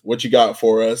land. What you got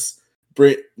for us?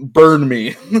 burn me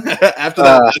after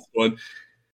that last one.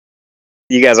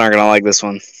 You guys aren't gonna like this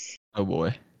one. Oh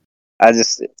boy. I'll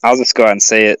just go out and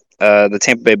say it. The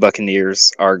Tampa Bay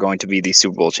Buccaneers are going to be the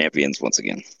Super Bowl champions once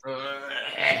again.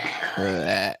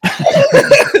 I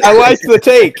like the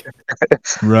take.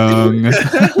 Wrong.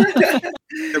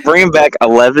 They're bringing back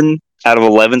 11 out of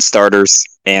 11 starters,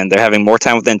 and they're having more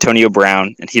time with Antonio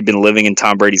Brown, and he'd been living in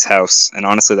Tom Brady's house. And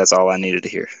honestly, that's all I needed to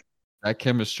hear. That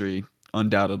chemistry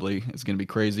undoubtedly is going to be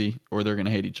crazy, or they're going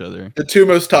to hate each other. The two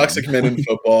most toxic men in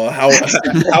football. How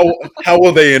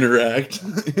will they interact?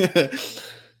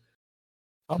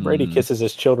 Tom Brady kisses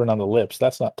his children on the lips.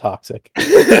 That's not toxic.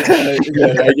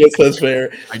 Yeah, I guess that's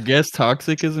fair. I guess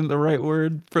toxic isn't the right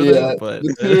word for that, but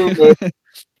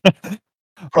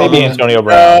maybe Antonio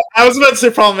Brown. I was about to say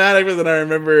problematic, but then I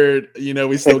remembered,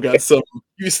 we still got some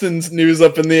Houston's news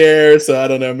up in the air, so I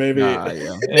don't know, maybe.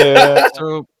 Yeah.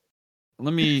 So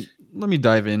let me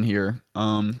dive in here.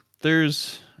 I'm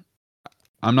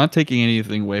not taking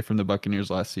anything away from the Buccaneers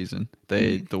last season.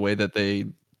 The way that they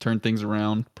turned things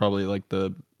around, probably like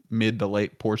the mid to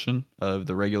late portion of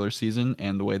the regular season,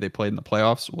 and the way they played in the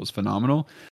playoffs was phenomenal.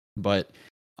 But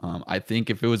I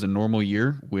think if it was a normal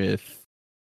year with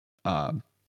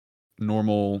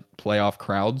normal playoff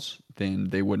crowds,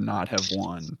 then they would not have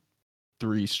won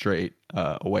 3 straight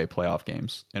away playoff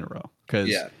games in a row, because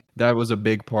that was a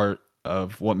big part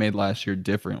of what made last year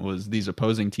different. Was these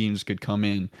opposing teams could come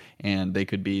in and they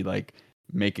could be like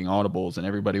making audibles, and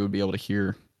everybody would be able to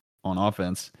hear on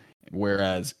offense.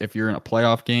 Whereas if you're in a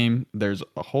playoff game, there's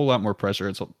a whole lot more pressure.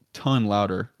 It's a ton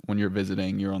louder when you're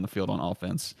visiting. You're on the field on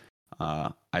offense.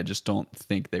 I just don't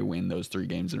think they win those 3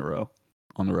 games in a row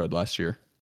on the road last year.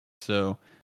 So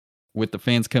with the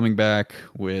fans coming back,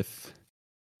 with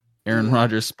Aaron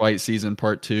Rodgers spite season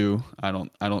part 2, I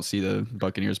don't see the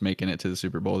Buccaneers making it to the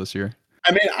Super Bowl this year.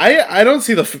 I mean, I don't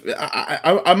see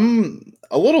I'm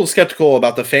a little skeptical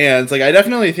about the fans. Like, I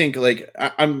definitely think, like,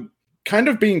 I'm kind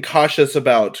of being cautious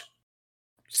about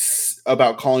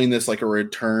calling this like a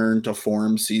return to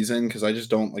form season, because I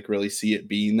just don't like really see it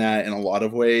being that in a lot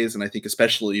of ways. And I think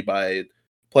especially by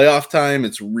playoff time,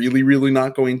 it's really, really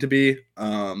not going to be,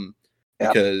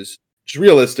 because just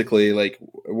realistically, like,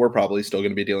 we're probably still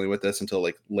going to be dealing with this until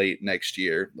like late next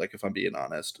year, like, if I'm being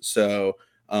honest. So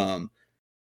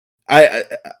I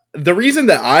the reason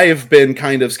that I've been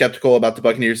kind of skeptical about the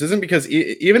Buccaneers isn't because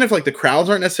even if like the crowds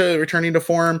aren't necessarily returning to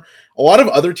form, a lot of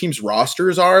other teams'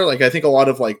 rosters are. Like, I think a lot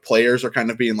of like players are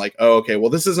kind of being like, oh, okay, well,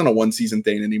 this isn't a 1 season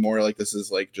thing anymore. Like, this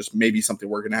is like just maybe something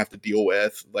we're going to have to deal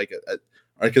with, like,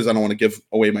 because I don't want to give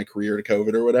away my career to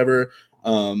COVID or whatever.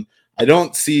 I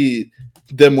don't see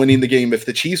them winning the game if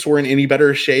the Chiefs were in any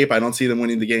better shape. I don't see them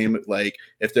winning the game like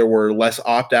if there were less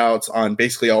opt-outs on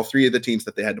basically all 3 of the teams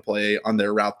that they had to play on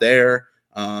their route there.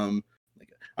 I'm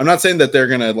not saying that they're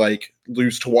gonna like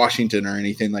lose to Washington or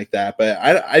anything like that, but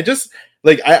I just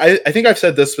like I think I've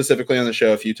said this specifically on the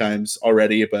show a few times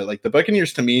already, but like the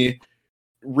Buccaneers to me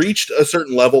reached a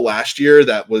certain level last year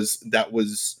that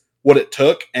was what it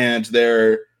took, and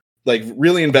they're like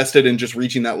really invested in just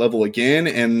reaching that level again.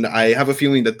 And I have a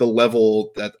feeling that the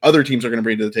level that other teams are going to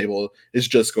bring to the table is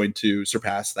just going to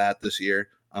surpass that this year.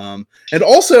 And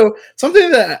also something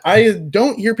that I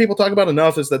don't hear people talk about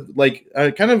enough is that, like,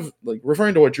 kind of like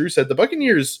referring to what Drew said, the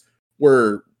Buccaneers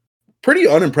were pretty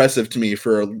unimpressive to me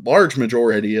for a large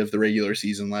majority of the regular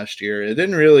season last year. It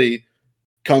didn't really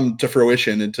come to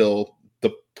fruition until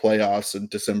the playoffs in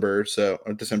December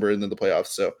and then the playoffs.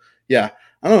 So yeah,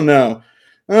 I don't know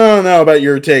about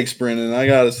your takes, Brendn. I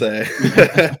gotta say.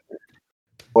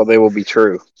 Well, they will be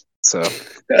true. So,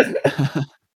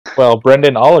 well,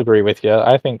 Brendn, I'll agree with you.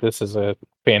 I think this is a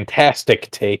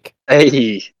fantastic take.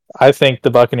 Hey, I think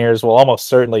the Buccaneers will almost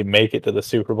certainly make it to the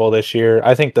Super Bowl this year.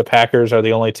 I think the Packers are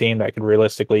the only team that could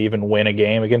realistically even win a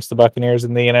game against the Buccaneers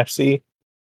in the NFC.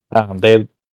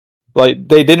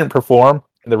 They didn't perform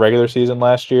in the regular season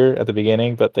last year at the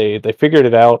beginning, but they figured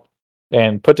it out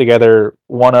and put together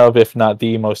one of, if not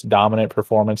the most dominant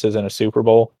performances in a Super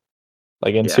Bowl,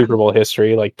 like in Super Bowl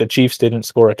history. Like, the Chiefs didn't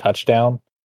score a touchdown.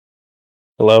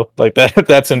 Hello, like that.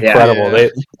 That's incredible.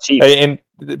 Yeah. And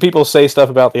people say stuff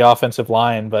about the offensive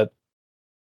line, but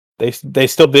they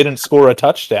still didn't score a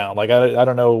touchdown. Like, I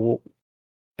don't know,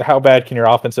 how bad can your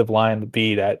offensive line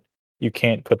be that you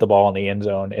can't put the ball in the end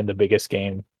zone in the biggest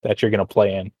game that you're going to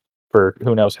play in for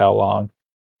who knows how long.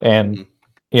 And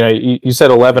you know, you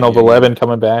said 11 of 11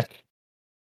 coming back.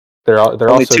 They're only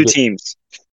also 2 teams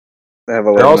that have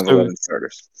 11 of 11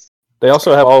 starters. They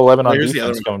also have all 11 on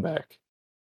defense coming back.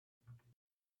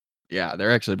 Yeah,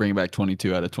 they're actually bringing back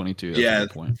 22 out of 22. That's a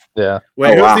good point. Yeah.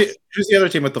 Wait, who's the other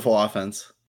team with the full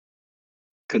offense?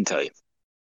 Couldn't tell you.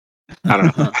 I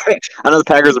don't know. I know the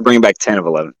Packers are bringing back 10 of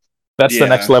 11. That's the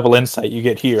next Yeah. level insight you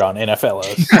get here on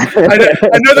NFLos.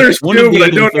 I know there's One two, of the but I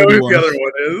other don't know who the 31. other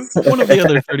one is. One of the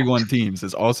other 31 teams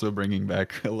is also bringing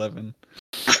back 11.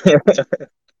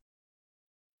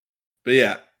 But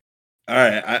yeah. All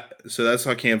right. So that's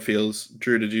how Cam feels.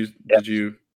 Drew, did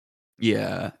you?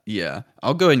 Yeah.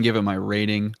 I'll go ahead and give it my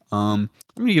rating. I'm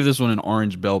gonna give this one an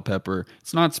orange bell pepper.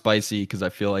 It's not spicy because I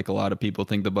feel like a lot of people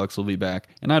think the Bucks will be back,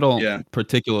 and I don't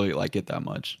particularly like it that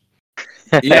much.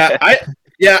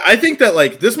 Yeah, I think that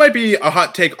like this might be a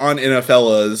hot take on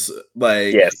NFLs,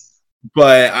 like, Yes.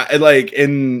 but I like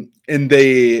in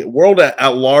the world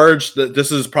at large, that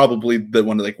this is probably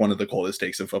one of the coldest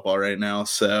takes in football right now.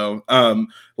 So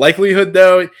likelihood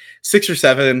though, 6 or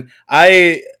 7.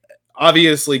 I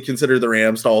obviously consider the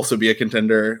Rams to also be a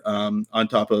contender on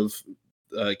top of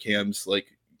Cam's like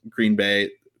Green Bay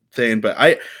thing, but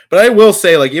I will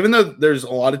say, like, even though there's a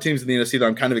lot of teams in the NFC that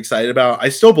I'm kind of excited about, I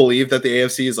still believe that the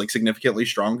AFC is like significantly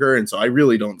stronger, and so I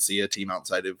really don't see a team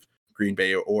outside of Green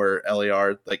Bay or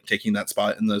LAR like taking that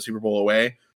spot in the Super Bowl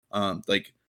away.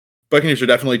 Like Buccaneers are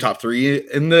definitely top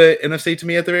 3 in the NFC to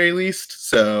me at the very least.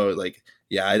 So like,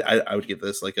 yeah, I would give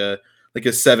this like a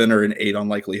 7 or an 8 on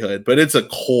likelihood, but it's a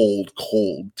cold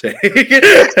take.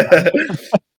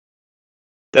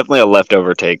 Definitely a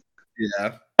leftover take.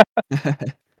 Yeah.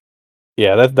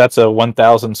 Yeah, that's a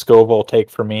 1,000 Scoville take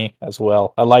for me as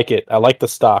well. I like it. I like the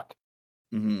stock,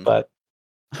 but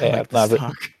yeah, Like the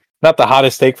stock. not the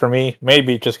hottest take for me.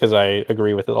 Maybe just because I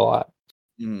agree with it a lot.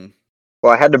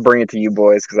 Well, I had to bring it to you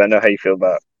boys because I know how you feel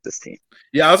about this team.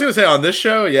 Yeah, I was gonna say on this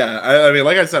show, yeah. I mean,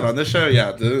 like I said, on this show,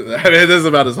 yeah. I mean, it is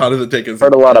about as hot as it takes.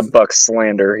 Heard a lot of Bucks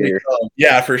slander here.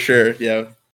 Yeah, for sure. Yeah,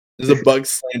 there's a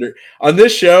Bucks slander on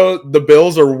this show. The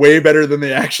Bills are way better than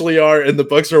they actually are, and the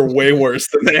Bucks are way worse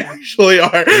than they actually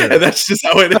are, and that's just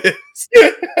how it is.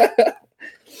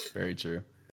 Very true.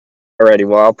 Alrighty,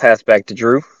 well, I'll pass back to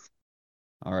Drew.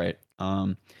 All right.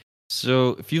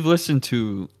 So if you've listened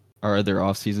to our other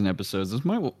off-season episodes, this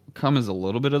might come as a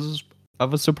little bit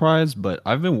of a surprise, but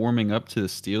I've been warming up to the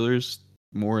Steelers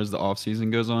more as the off-season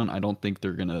goes on. I don't think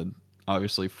they're gonna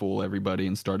obviously fool everybody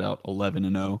and start out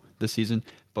 11-0 this season,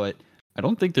 but I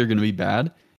don't think they're gonna be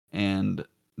bad, and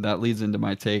that leads into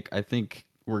my take. I think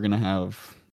we're gonna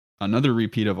have another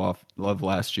repeat of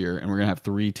last year, and we're gonna have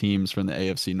 3 teams from the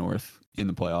AFC North in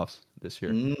the playoffs this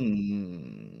year. Let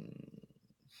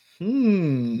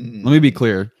me be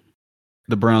clear.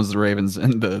 The Browns, the Ravens,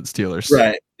 and the Steelers.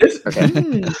 Right.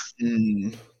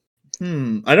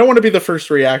 I don't want to be the first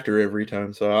reactor every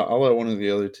time, so I'll let one of the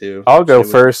other two. I'll go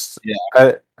first.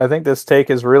 Yeah. I think this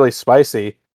take is really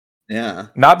spicy. Yeah.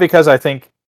 Not because I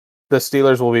think the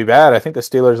Steelers will be bad. I think the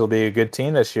Steelers will be a good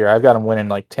team this year. I've got them winning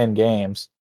like 10 games.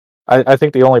 I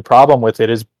think the only problem with it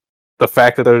is the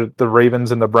fact that the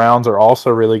Ravens and the Browns are also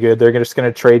really good. They're just going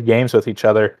to trade games with each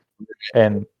other.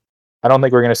 And I don't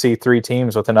think we're going to see 3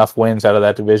 teams with enough wins out of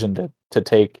that division to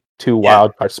take 2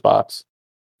 wild card spots.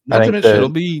 Not to mention,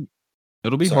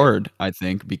 it'll be hard, I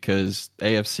think, because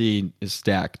AFC is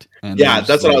stacked. And yeah,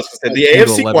 that's what I was going to say. The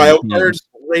AFC wild card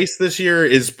race this year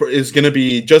is going to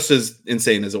be just as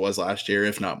insane as it was last year,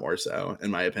 if not more so,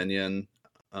 in my opinion.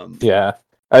 Yeah.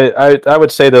 I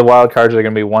would say the wild cards are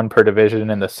going to be 1 per division,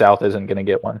 and the South isn't going to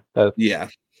get one. That's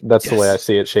the way I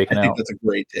see it shaking out. I think that's a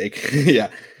great take.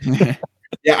 Yeah.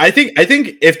 Yeah, I think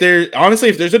if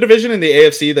there's a division in the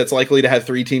AFC that's likely to have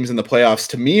 3 teams in the playoffs,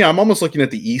 to me, I'm almost looking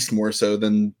at the East more so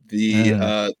than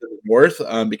the North,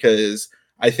 because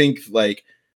I think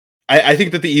I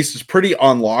think that the East is pretty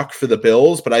on lock for the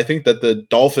Bills, but I think that the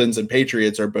Dolphins and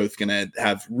Patriots are both going to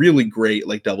have really great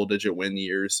like double-digit win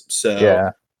years. So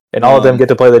yeah. And all of them get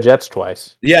to play the Jets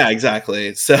twice. Yeah,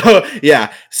 exactly. So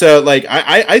yeah, so like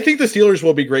I think the Steelers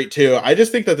will be great too. I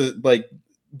just think that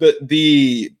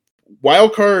the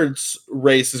wild cards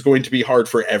race is going to be hard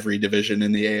for every division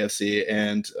in the AFC,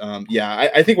 and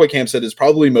I think what Cam said is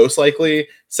probably most likely.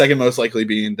 Second most likely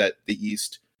being that the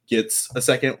East gets a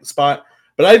second spot.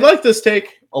 But I'd like this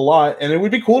take a lot, and it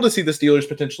would be cool to see the Steelers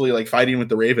potentially like fighting with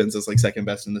the Ravens as like second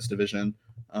best in this division.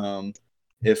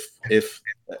 If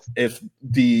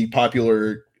the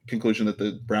popular conclusion that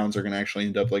the Browns are going to actually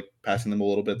end up like passing them a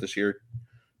little bit this year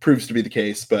proves to be the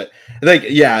case. But like,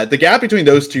 yeah, the gap between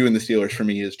those two and the Steelers for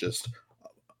me is just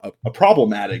a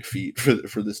problematic feat for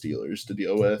the Steelers to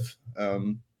deal with.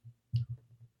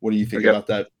 What do you think about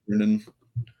that, Brendn?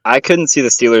 I couldn't see the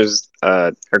Steelers,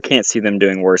 or can't see them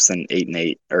doing worse than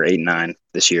 8-8 or 8-9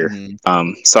 this year.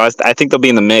 Mm-hmm. So I think they'll be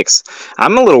in the mix.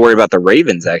 I'm a little worried about the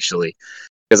Ravens actually,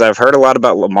 because I've heard a lot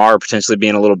about Lamar potentially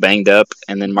being a little banged up,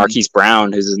 and then Marquise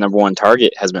Brown, who's his number 1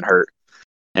 target, has been hurt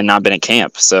and not been at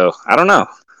camp. So I don't know.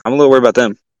 I'm a little worried about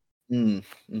them.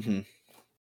 Mm-hmm. I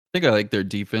think I like their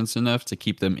defense enough to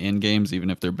keep them in games, even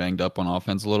if they're banged up on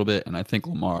offense a little bit. And I think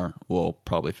Lamar will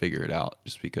probably figure it out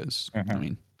just because, I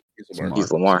mean, He's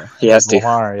He's Lamar. So. He has to.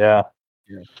 Lamar, yeah.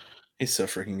 He's so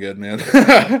freaking good, man.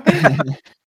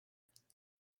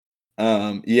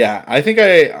 Yeah, I think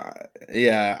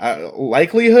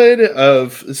likelihood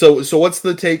of so what's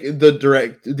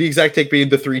the exact take being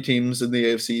the three teams in the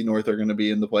AFC North are going to be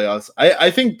in the playoffs.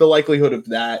 I think the likelihood of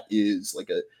that is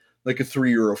like a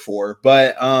 3 or a 4,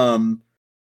 but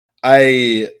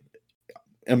I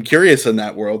am curious in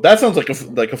that world. That sounds like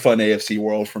a fun AFC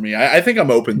world for me. I think I'm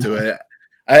open to it.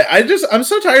 I'm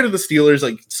so tired of the Steelers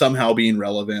like somehow being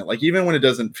relevant. Like even when it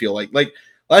doesn't feel like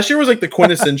last year was like the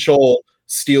quintessential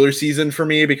Steelers season for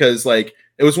me because like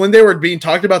it was when they were being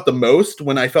talked about the most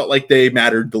when I felt like they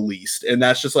mattered the least. And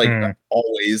that's just like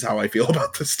always how I feel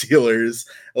about the Steelers.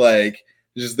 Like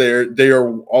just they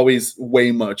are always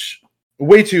way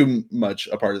too much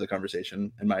a part of the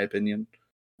conversation, in my opinion.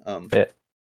 I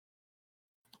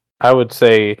would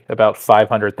say about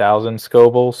 500,000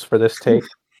 Scobles for this take.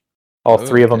 All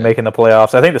three of them making the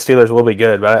playoffs. I think the Steelers will be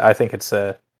good, but I think it's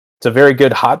a very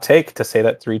good hot take to say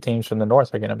that 3 teams from the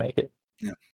North are going to make it.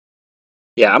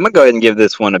 Yeah, I'm gonna go ahead and give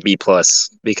this one a B+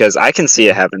 because I can see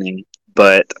it happening,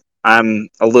 but I'm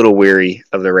a little weary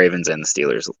of the Ravens and the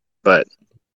Steelers. But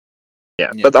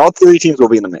but all 3 teams will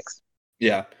be in the mix.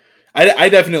 Yeah. I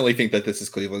definitely think that this is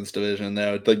Cleveland's division,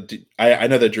 though. Like, I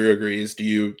know that Drew agrees. Do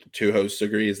you two hosts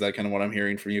agree? Is that kind of what I'm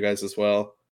hearing from you guys as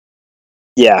well?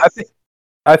 Yeah.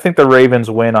 I think the Ravens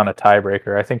win on a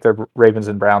tiebreaker. I think the Ravens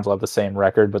and Browns will have the same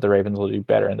record, but the Ravens will do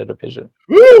better in the division.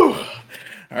 Woo!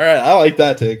 All right, I like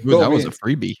that take. Ooh, that was a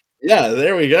freebie. Yeah,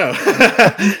 there we go.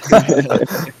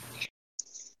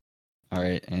 All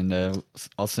right, and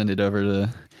I'll send it over to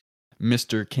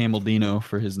Mr. Camaldino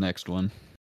for his next one.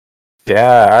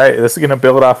 Yeah, all right. This is going to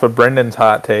build off of Brendon's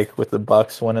hot take with the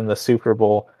Bucs winning the Super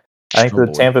Bowl. I think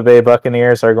the Tampa Bay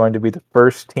Buccaneers are going to be the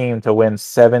first team to win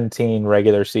 17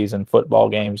 regular season football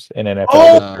games in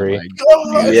NFL history.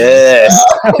 Yes.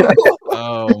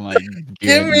 Oh my goodness.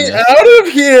 Get me out of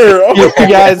here. You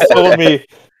guys told me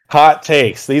hot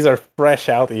takes. These are fresh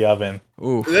out the oven.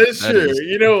 Ooh, that's true.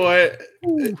 You know what?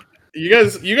 Ooh. You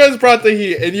guys brought the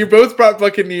heat, and you both brought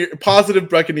positive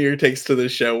Buccaneer takes to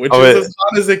this show, which is as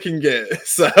hot as it can get.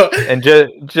 So, and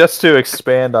just to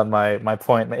expand on my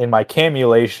point, in my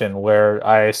camulation, where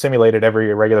I simulated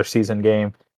every regular season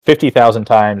game 50,000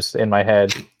 times in my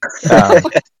head,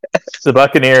 the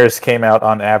Buccaneers came out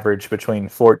on average between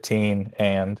 14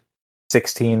 and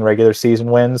 16 regular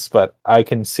season wins, but I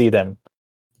can see them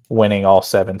winning all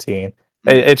 17.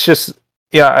 It's just.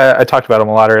 Yeah, I talked about him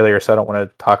a lot earlier, so I don't want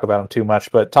to talk about him too much.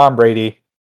 But Tom Brady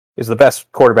is the best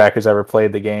quarterback who's ever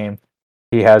played the game.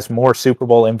 He has more Super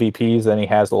Bowl MVPs than he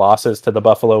has losses to the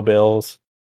Buffalo Bills.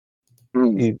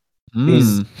 I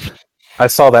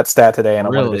saw that stat today, and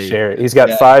I wanted to share it. He's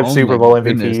got 5 Super Bowl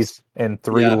MVPs and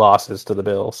 3 losses to the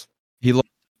Bills. He lost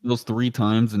the Bills 3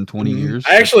 times in 20 years.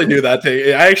 I actually knew that.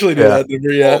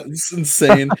 Yeah, it's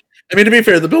insane. I mean, to be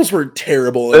fair, the Bills were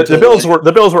terrible.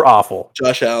 The Bills were awful.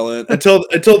 Josh Allen until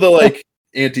the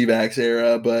anti-vax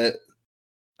era, but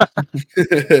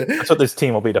that's what this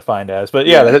team will be defined as. But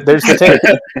there's the take.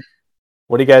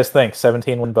 What do you guys think?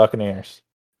 17-win Buccaneers.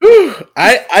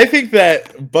 I think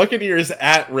that Buccaneers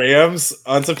at Rams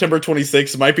on September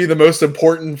 26th might be the most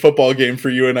important football game for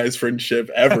you and I's friendship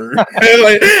ever.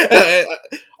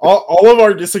 All of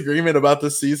our disagreement about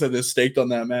this season is staked on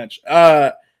that match.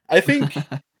 I think.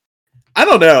 I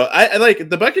don't know. I like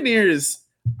the Buccaneers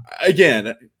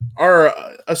again are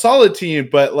a solid team,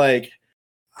 but like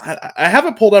I have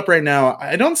it pulled up right now.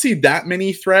 I don't see that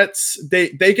many threats.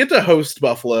 They get to host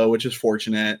Buffalo, which is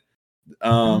fortunate.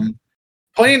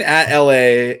 Playing at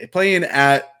LA, playing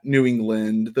at New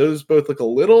England, those both look a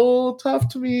little tough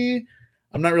to me.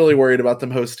 I'm not really worried about them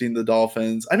hosting the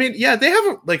Dolphins. I mean, yeah, they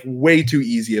have like way too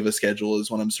easy of a schedule is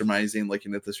what I'm surmising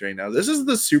looking at this right now. This is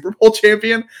the Super Bowl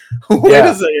champion. Wait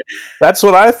a second. That's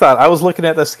what I thought. I was looking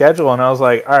at the schedule and I was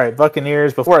like, all right,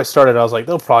 Buccaneers. Before I started, I was like,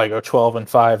 they'll probably go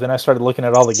 12-5. Then I started looking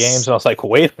at all the games and I was like,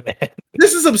 wait a minute.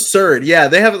 This is absurd. Yeah,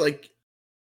 they have like,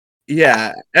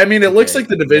 yeah. I mean, it looks like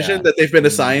the division that they've been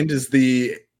assigned is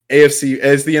the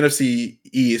NFC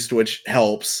East, which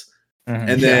helps.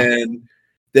 And then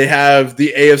they have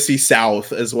the AFC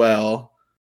South as well.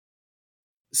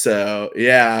 So,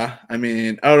 yeah, I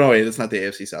mean, oh, no, wait, it's not the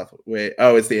AFC South. Wait,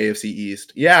 oh, it's the AFC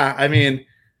East. Yeah, I mean,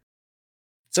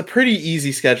 it's a pretty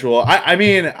easy schedule. I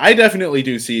mean, I definitely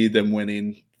do see them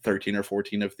winning 13 or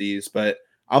 14 of these, but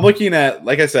I'm looking at,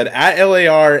 like I said, at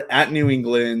LAR, at New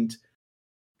England,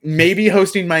 maybe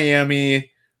hosting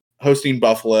Miami, hosting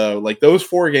Buffalo. Like those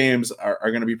 4 games are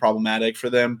going to be problematic for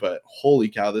them, but holy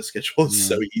cow, this schedule is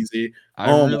so easy. I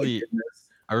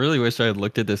really wish I had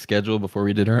looked at the schedule before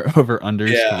we did our over-unders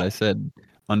because I said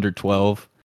under 12.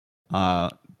 I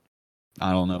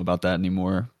don't know about that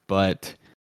anymore, but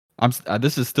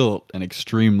this is still an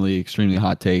extremely, extremely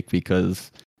hot take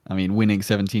because, I mean, winning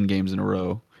 17 games in a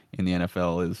row in the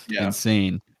NFL is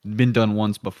insane. Been done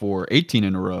once before, 18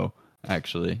 in a row,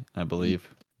 actually, I believe.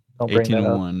 Don't bring 18 that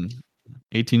and up. 1.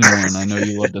 18 and 1. I know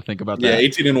you love to think about that. Yeah,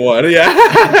 18 and 1.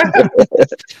 Yeah.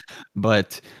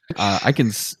 But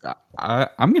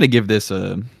I'm gonna give this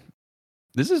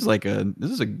this is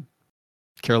a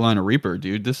Carolina Reaper,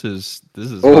 dude. This is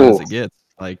hot as it gets.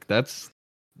 Like I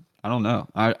don't know.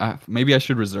 I maybe I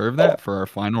should reserve that for our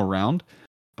final round,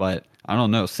 but I don't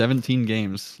know. 17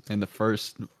 games in the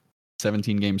first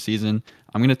 17 game season.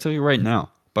 I'm gonna tell you right now,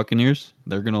 Buccaneers,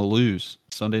 they're gonna lose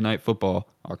Sunday Night Football,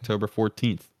 October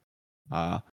 14th.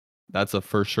 That's a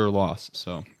for sure loss.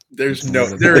 So there is no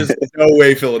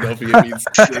way Philadelphia beats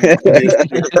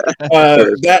that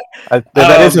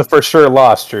is a for sure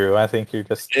loss, Drew. I think you're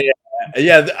just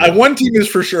one team is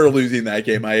for sure losing that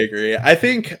game. I agree. I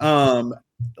think in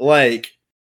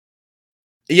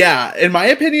my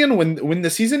opinion, when the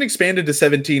season expanded to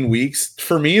 17 weeks,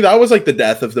 for me, that was like the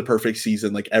death of the perfect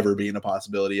season, like ever being a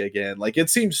possibility again. Like it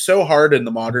seems so hard in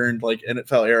the modern like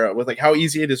NFL era with like how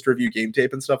easy it is to review game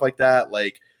tape and stuff like that.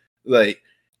 Like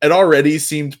it already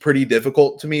seemed pretty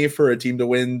difficult to me for a team to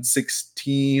win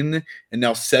 16 and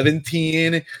now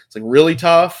 17. It's like really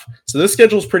tough. So this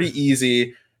schedule's pretty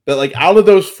easy, but like out of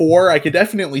those 4, I could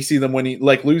definitely see them winning,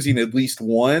 like losing at least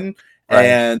one. Right.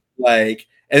 And like,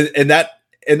 and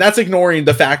that's ignoring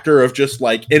the factor of just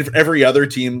like every other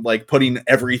team, like putting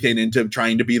everything into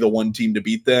trying to be the one team to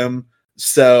beat them.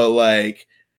 So I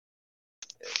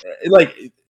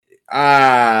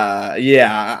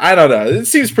don't know. It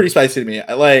seems pretty spicy to me.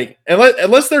 Like,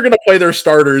 unless they're going to play their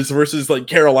starters versus like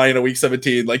Carolina week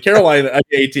 17, like Carolina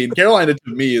 18, Carolina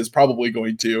to me is probably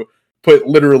going to put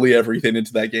literally everything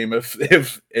into that game if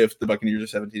the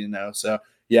Buccaneers are 17-0. So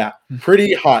yeah,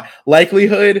 pretty hot.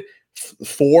 Likelihood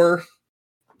 4,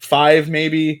 5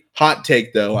 maybe. Hot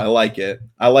take though. I like it.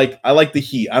 I like the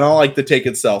heat. I don't like the take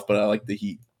itself, but I like the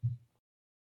heat.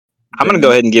 I'm going to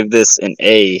go ahead and give this an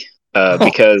A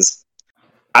because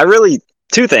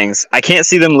two things. I can't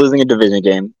see them losing a division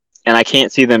game, and I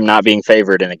can't see them not being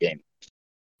favored in a game.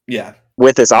 Yeah.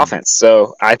 With this offense.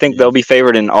 So I think they'll be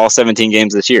favored in all 17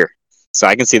 games this year. So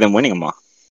I can see them winning them all.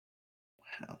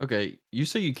 Okay, you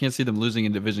say you can't see them losing a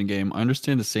division game. I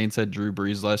understand the Saints had Drew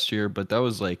Brees last year, but that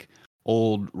was like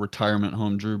old retirement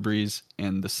home Drew Brees,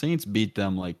 and the Saints beat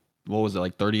them like, what was it,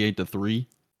 like 38-3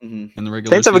 in the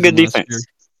regular Saints season. Have a good last defense. Year.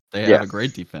 They have a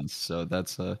great defense, so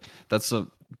that's a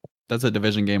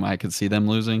division game I could see them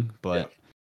losing. But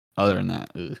other than that,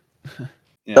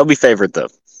 they'll be favored though.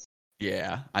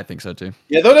 Yeah, I think so too.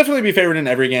 Yeah, they'll definitely be favored in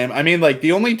every game. I mean, like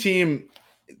the only team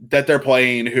that they're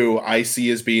playing who I see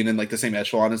as being in like the same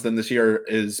echelon as them this year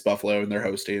is Buffalo, and they're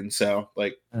hosting. So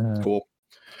like, cool.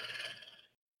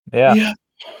 Yeah.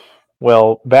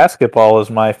 Well, basketball is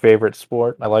my favorite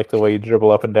sport. I like the way you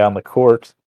dribble up and down the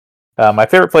court. My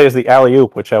favorite play is the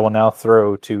alley-oop, which I will now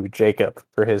throw to Jacob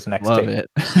for his next Love take.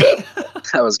 it.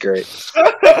 That was great.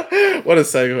 What a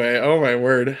segue. Oh my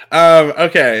word.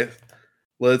 Okay.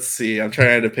 Let's see. I'm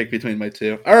trying to pick between my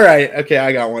two. All right. Okay,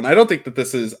 I got one. I think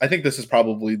this is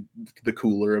probably the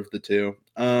cooler of the two.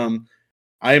 I'm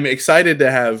excited to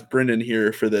have Brendn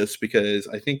here for this because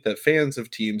I think that fans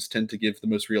of teams tend to give the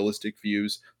most realistic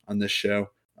views on this show.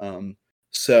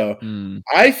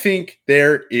 I think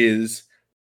there is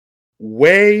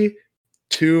way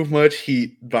too much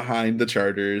heat behind the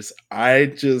Chargers.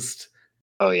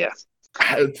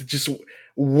 Just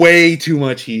way too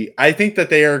much heat. I think that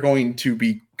they are going to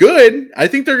be good. I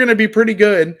think they're going to be pretty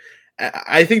good.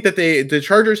 I think that the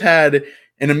Chargers had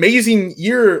an amazing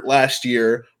year last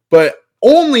year, but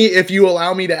only if you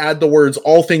allow me to add the words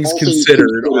 "all things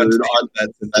considered" onto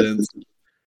that sentence.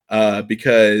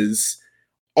 Because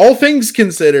all things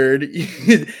considered,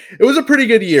 it was a pretty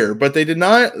good year, but they did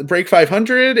not break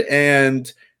 500,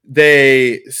 and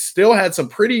they still had some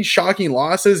pretty shocking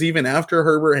losses even after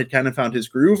Herbert had kind of found his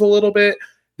groove a little bit.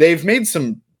 They've made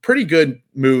some pretty good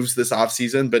moves this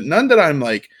offseason, but none that I'm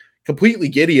like completely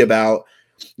giddy about.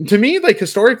 To me, like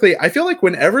historically, I feel like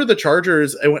whenever the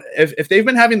Chargers, if they've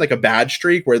been having like a bad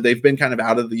streak where they've been kind of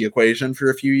out of the equation for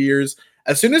a few years,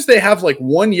 as soon as they have like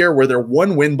 1 year where they're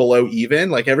one win below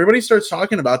even, like everybody starts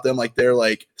talking about them like they're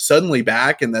like suddenly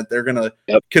back and that they're gonna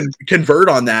convert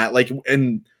on that like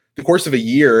in the course of a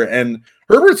year. And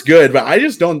Herbert's good, but I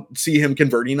just don't see him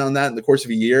converting on that in the course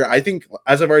of a year. I think,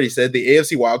 as I've already said, the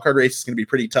AFC wildcard race is going to be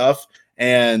pretty tough,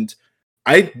 and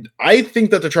I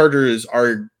think that the Chargers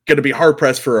are going to be hard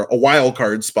pressed for a wild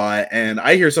card spot. And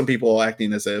I hear some people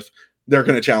acting as if they're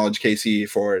going to challenge KC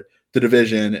for the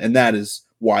division, and that is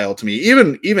wild to me.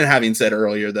 Even having said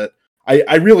earlier that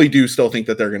I really do still think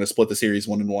that they're going to split the series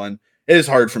 1-1. It is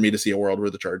hard for me to see a world where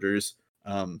the Chargers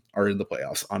are in the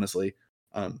playoffs. Honestly,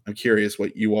 I'm curious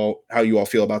how you all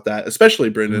feel about that,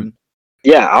 especially Brendn.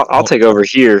 Yeah, I'll take over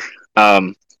here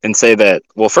and say that.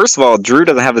 Well, first of all, Drew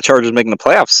doesn't have the Chargers making the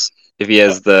playoffs if he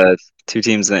has the two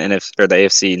teams in the NFC or the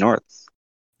AFC North.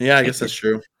 Yeah, I guess that's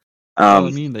true. Well, I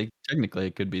mean, technically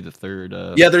it could be the third.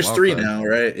 Yeah, there's three now,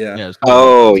 right? Yeah.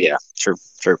 Oh, yeah, true.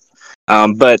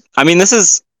 But I mean, this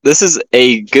is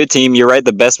a good team. You're right.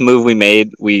 The best move we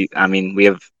made. We have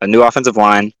a new offensive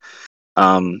line,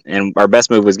 and our best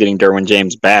move was getting Derwin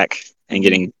James back and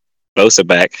getting Bosa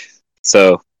back.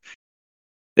 So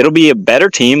it'll be a better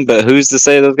team, but who's to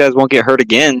say those guys won't get hurt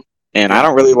again? And I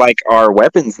don't really like our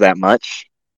weapons that much.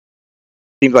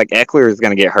 Seems like Eckler is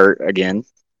going to get hurt again,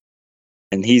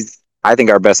 and he's, I think,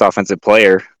 our best offensive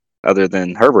player other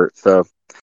than Herbert. So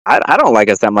I don't like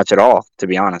us that much at all, to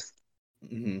be honest.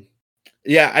 Mm-hmm.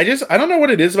 Yeah, I don't know what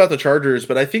it is about the Chargers,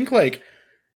 but I think like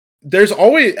there's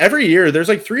always every year there's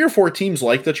like 3 or 4 teams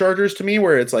like the Chargers to me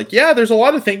where it's like, yeah, there's a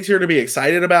lot of things here to be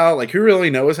excited about. Like, who really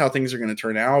knows how things are going to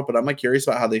turn out? But I'm like curious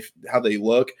about how they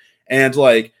look. And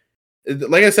like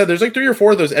I said, there's like 3 or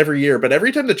 4 of those every year. But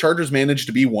every time the Chargers manage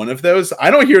to be one of those,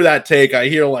 I don't hear that take. I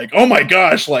hear like, oh my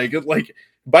gosh, like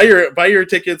buy your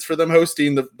tickets for them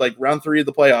hosting the like round 3 of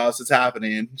the playoffs. It's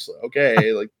happening. So,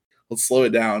 okay, like let's slow it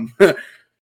down.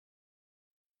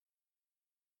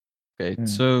 Okay,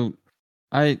 so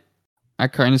I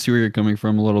kind of see where you're coming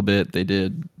from a little bit. They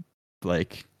did,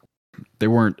 like, they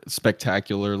weren't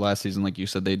spectacular last season, like you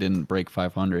said. They didn't break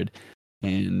 500,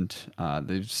 and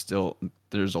there's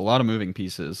a lot of moving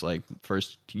pieces. Like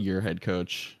first year head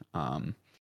coach,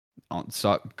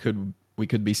 we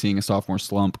could be seeing a sophomore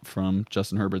slump from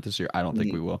Justin Herbert this year. I don't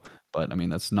think we will, but I mean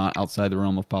that's not outside the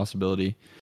realm of possibility.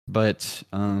 But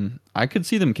I could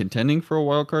see them contending for a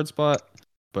wild card spot,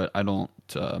 but I don't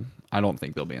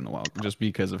think they'll be in the wild just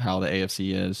because of how the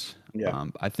AFC is. Yeah.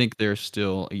 I think they're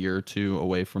still a year or two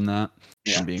away from that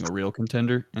and being a real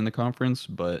contender in the conference.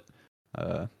 But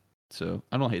so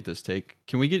I don't hate this take.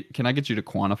 Can I get you to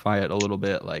quantify it a little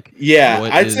bit? Like,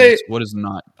 I'd say what is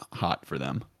not hot for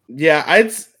them. Yeah,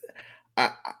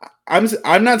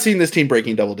 I'm not seeing this team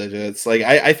breaking double digits. Like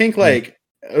I think like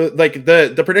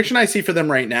the prediction I see for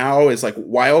them right now is like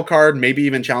wild card, maybe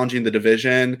even challenging the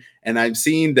division. And I'm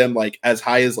seeing them like as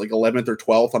high as like 11th or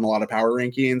 12th on a lot of power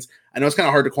rankings. I know it's kind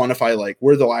of hard to quantify like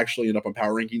where they'll actually end up on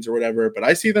power rankings or whatever, but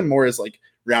I see them more as like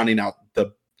rounding out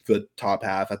the top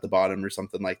half at the bottom or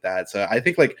something like that. So I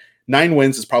think like 9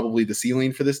 wins is probably the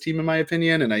ceiling for this team in my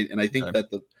opinion. And I think that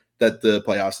the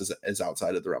playoffs is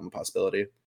outside of the realm of possibility.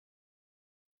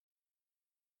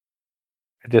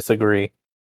 I disagree.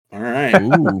 All right.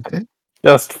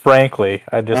 Just frankly,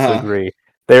 I disagree.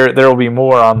 There will be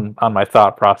more on my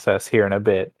thought process here in a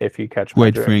bit if you catch my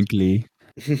drift. Frankly.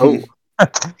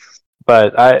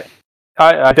 But I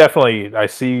definitely I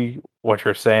see what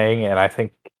you're saying, and I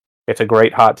think it's a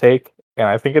great hot take, and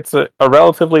I think it's a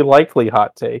relatively likely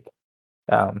hot take.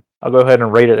 I'll go ahead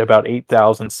and rate it about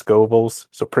 8,000 Scovilles,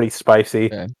 so pretty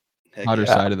spicy. Okay. Hotter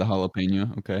side of the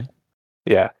jalapeno. Okay.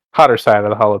 Yeah, hotter side of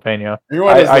the jalapeno.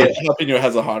 Jalapeno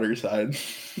has a hotter side.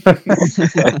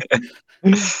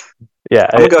 Yeah,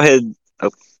 I'm gonna go ahead. Oh,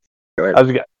 go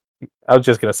ahead. I was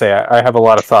just gonna say I have a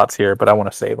lot of thoughts here, but I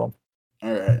want to save them.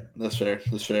 All right, that's fair.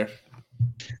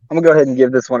 I'm gonna go ahead and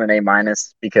give this one an A-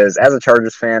 because as a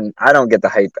Chargers fan, I don't get the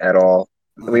hype at all.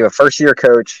 We have a first-year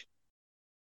coach.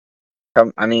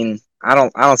 I mean, I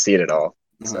don't see it at all.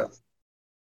 So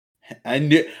I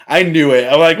knew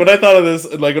it. I'm like when I thought of this,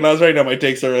 like when I was writing out my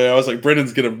takes earlier, I was like,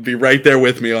 Brennan's gonna be right there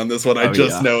with me on this one. I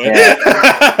just know it.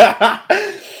 Yeah.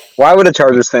 Why would a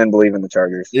Chargers fan believe in the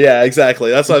Chargers? Yeah, exactly.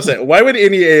 That's what I'm saying. Why would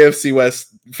any AFC West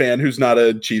fan who's not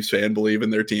a Chiefs fan believe in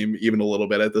their team even a little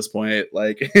bit at this point?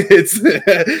 Like it's.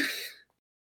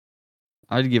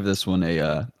 I'd give this one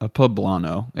a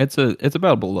poblano. It's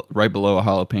about right below a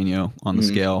jalapeno on the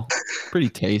scale. Pretty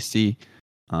tasty,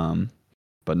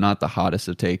 but not the hottest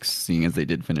of takes. Seeing as they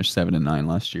did finish 7-9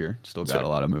 last year, still got a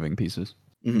lot of moving pieces.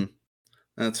 Mm-hmm.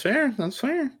 That's fair.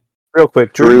 Real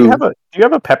quick, Drew, do you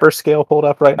have a pepper scale pulled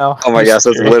up right now? Oh my gosh,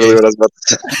 that's literally what I was about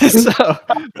to say.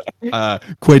 So,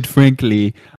 quite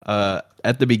frankly,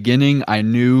 at the beginning, I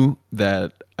knew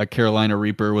that a Carolina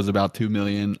Reaper was about 2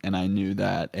 million, and I knew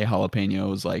that a jalapeno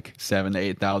was like 7,000 to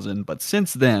 8,000. But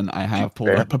since then, I have pulled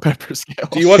up a pepper scale.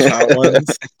 Do you watch Hot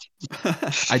Ones?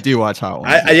 I do watch Hot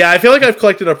Ones. I feel like I've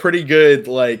collected a pretty good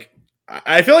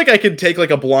I feel like I could take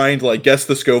like a blind guess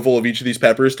the Scoville of each of these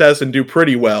peppers test and do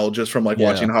pretty well just from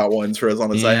watching Hot Ones for as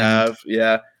long as I have.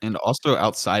 Yeah. And also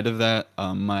outside of that,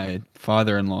 my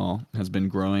father-in-law has been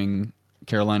growing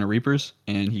Carolina Reapers,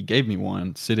 and he gave me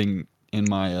one sitting in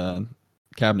my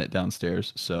cabinet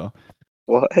downstairs. So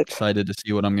excited to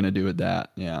see what I'm gonna do with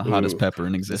that. Yeah, hottest pepper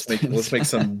in existence. Let's make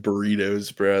some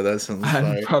burritos, bro. That sounds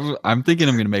fire. I'm thinking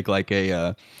I'm gonna make like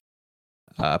a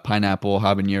pineapple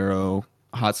habanero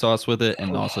hot sauce with it,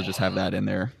 and also just have that in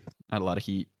there. Add a lot of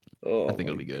heat. I think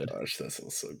it'll be good. Gosh, that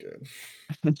sounds so good.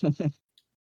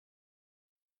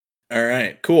 All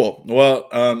right, cool. Well,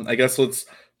 I guess let's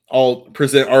all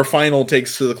present our final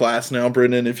takes to the class now,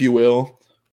 Brendn, if you will.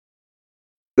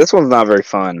 This one's not very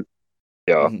fun,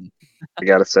 y'all. I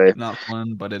gotta say, not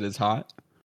fun, but it is hot.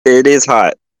 It is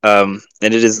hot. And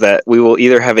it is that we will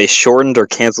either have a shortened or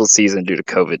canceled season due to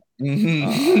COVID.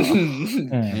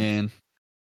 Man,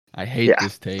 I hate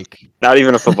this take. Not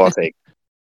even a football take.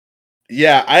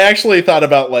 Yeah, I actually thought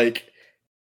about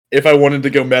if I wanted to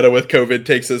go meta with COVID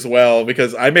takes as well,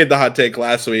 because I made the hot take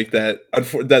last week that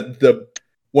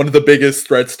one of the biggest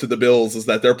threats to the Bills is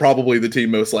that they're probably the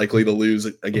team most likely to lose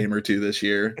a game or two this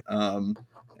year.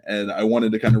 And I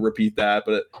wanted to kind of repeat that,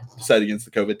 but decided against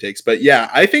the COVID takes. But yeah,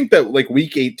 I think that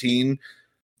week 18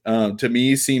 to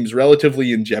me seems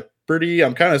relatively in jeopardy.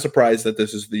 I'm kind of surprised that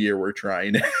this is the year we're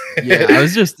trying. Yeah, I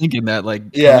was just thinking that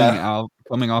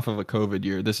coming off of a COVID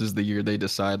year, this is the year they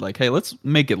decide hey, let's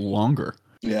make it longer.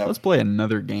 Yeah, let's play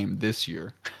another game this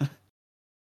year.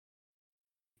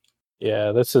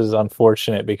 Yeah, this is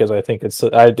unfortunate because I think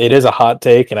it is a hot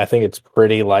take, and I think it's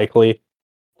pretty likely.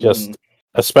 Just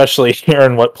especially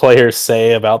hearing what players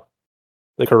say about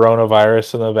the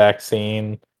coronavirus and the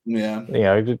vaccine.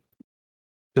 Yeah,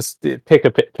 just pick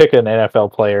an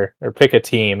NFL player or pick a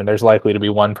team, and there's likely to be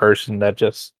one person that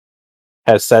just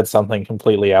has said something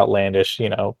completely outlandish.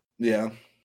 Yeah. How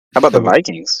about the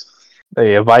Vikings?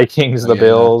 The Vikings, the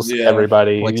Bills,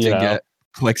 everybody. Get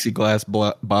plexiglass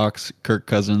box, Kirk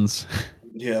Cousins.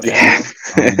 Yeah.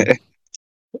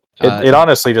 It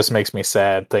honestly just makes me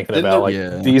sad thinking about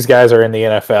these guys are in the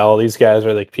NFL. These guys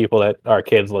are the people that our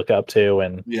kids look up to,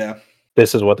 and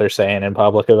this is what they're saying in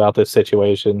public about this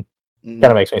situation. Kind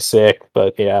of makes me sick,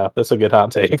 but yeah, that's a good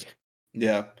hot take.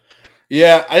 Yeah.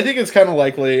 Yeah, I think it's kind of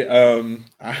likely.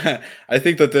 I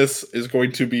think that this is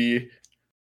going to be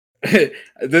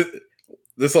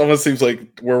this almost seems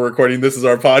like we're recording. This is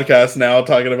our podcast now,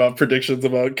 talking about predictions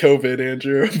about COVID,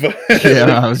 Andrew. But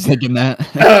I was thinking that.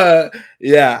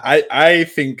 I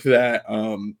think that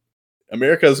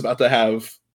America is about to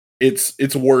have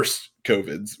its worst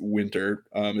COVID's winter.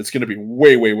 It's going to be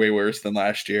way, way, way worse than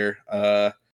last year.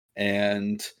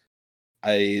 And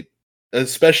I,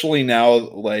 especially now,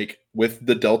 with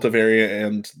the Delta variant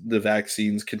and the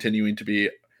vaccines continuing to be,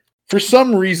 for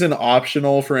some reason,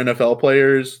 optional for NFL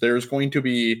players, there's going to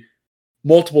be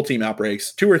multiple team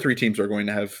outbreaks. 2 or 3 teams are going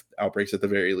to have outbreaks at the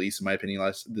very least, in my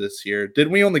opinion, this year. Did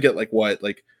we only get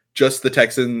just the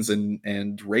Texans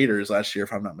and Raiders last year,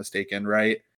 if I'm not mistaken,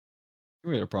 right?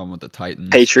 We had a problem with the Titans.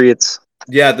 Patriots.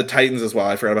 Yeah, the Titans as well.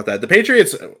 I forgot about that. The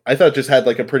Patriots, I thought, just had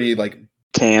a pretty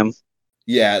Cam.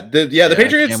 Yeah, the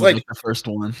Patriots Cam was the first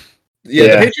one.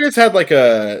 Yeah, the Patriots had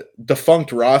a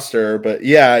defunct roster, but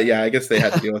I guess they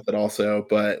had to deal with it also.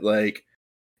 But I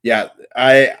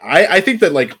think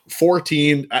that 4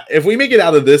 teams, if we make it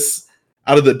out of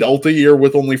the Delta year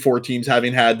with only 4 teams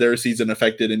having had their season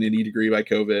affected in any degree by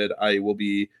COVID, I will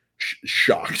be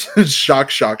shocked,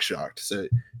 shocked. So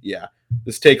yeah,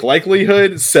 this take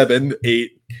likelihood 7,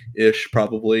 8-ish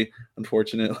probably,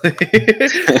 unfortunately.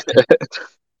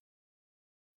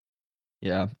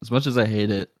 Yeah, as much as I hate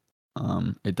it,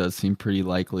 it does seem pretty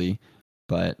likely,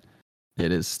 but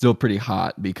it is still pretty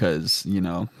hot because,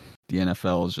 the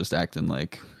NFL is just acting we're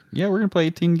going to play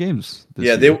 18 games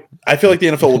this year. I feel like the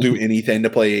NFL will do anything to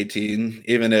play 18,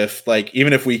 even if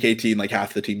week 18,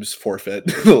 half the teams forfeit.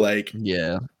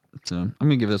 Yeah. So I'm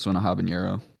going to give this one a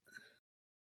habanero.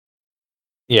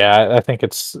 Yeah, I think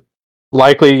it's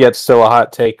likely yet still a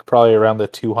hot take, probably around the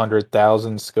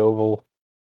 200,000 Scoville.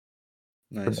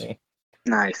 Nice.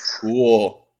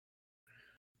 Cool.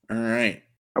 All right.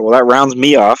 Well, that rounds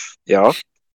me off, y'all.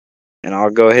 And I'll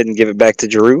go ahead and give it back to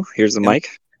Drew. Here's the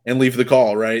mic. And leave the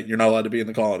call, right? You're not allowed to be in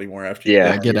the call anymore after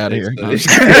get out of here.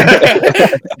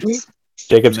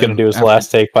 Jacob's going to do his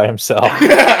last take by himself.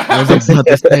 I was about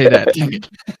to say that.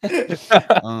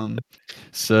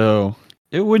 So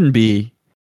it wouldn't be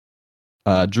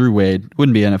Drew Wade,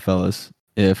 wouldn't be NFList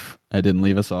if I didn't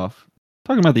leave us off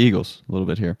talking about the Eagles a little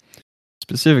bit here.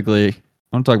 Specifically, I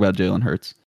want to talk about Jalen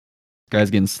Hurts. Guy's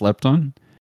getting slept on.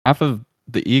 Half of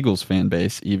the Eagles fan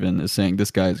base even is saying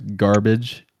this guy's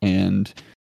garbage, and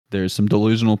there's some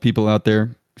delusional people out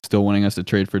there still wanting us to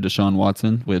trade for Deshaun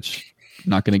Watson, which I'm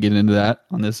not going to get into that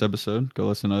on this episode. Go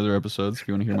listen to other episodes if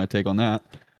you want to hear my take on that.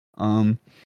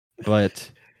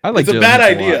 But I like it's a Jalen bad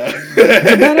Hurts idea.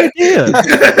 It's a bad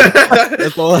idea.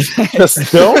 That's all I'm saying.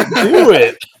 Just don't do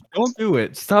it. Don't do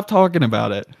it. Stop talking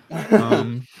about it.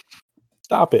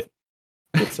 Stop it.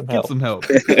 Get some help. Get some help.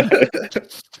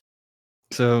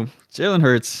 So Jalen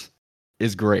Hurts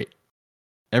is great.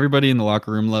 Everybody in the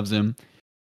locker room loves him.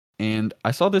 And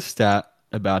I saw this stat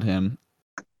about him.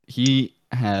 He's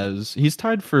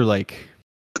tied for like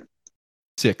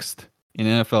 6th in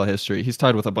NFL history. He's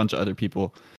tied with a bunch of other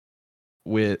people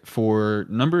for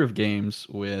number of games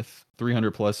with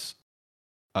 300 plus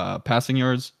passing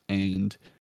yards and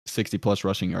 60 plus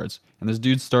rushing yards. And this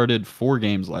dude started 4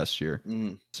 games last year.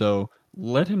 So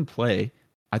let him play.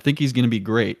 I think he's going to be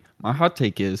great. My hot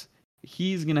take is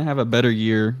he's going to have a better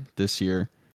year this year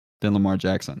than Lamar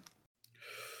Jackson.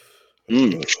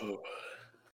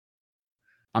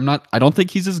 I don't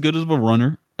think he's as good as a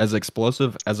runner, as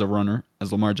explosive as a runner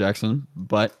as Lamar Jackson,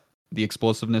 but the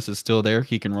explosiveness is still there.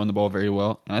 He can run the ball very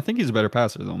well, and I think he's a better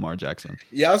passer than Lamar Jackson.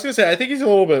 Yeah, I was going to say, I think he's a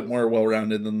little bit more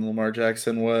well-rounded than Lamar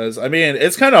Jackson was. I mean,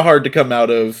 it's kind of hard to come out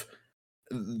of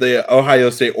the Ohio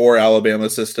State or Alabama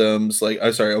systems, like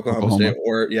Oklahoma State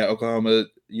or Oklahoma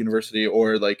University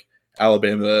or like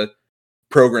Alabama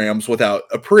programs without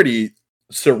a pretty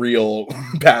surreal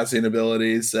passing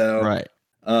ability. So, right.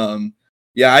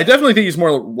 Yeah, I definitely think he's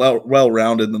more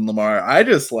well-rounded than Lamar. I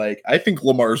think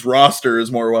Lamar's roster is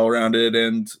more well-rounded,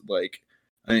 and like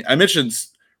I mentioned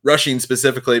rushing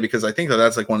specifically because I think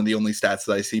that's like one of the only stats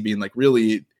that I see being like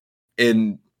really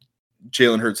in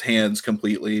Jalen Hurts' hands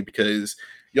completely, because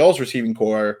y'all's receiving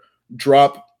core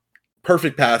drop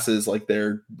perfect passes like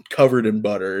they're covered in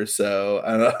butter. So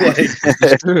I don't know, like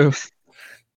it's true.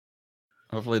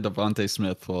 Hopefully Devontae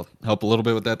Smith will help a little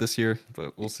bit with that this year,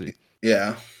 but we'll see.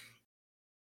 Yeah.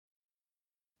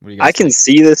 I can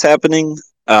see this happening,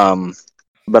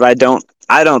 but I don't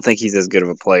think he's as good of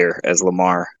a player as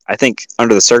Lamar. I think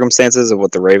under the circumstances of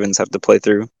what the Ravens have to play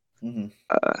through, he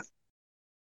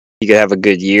could have a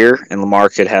good year, and Lamar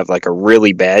could have like a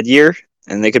really bad year,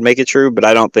 and they could make it true. But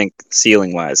I don't think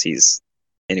ceiling-wise he's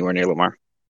anywhere near Lamar.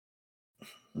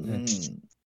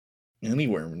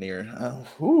 Anywhere near.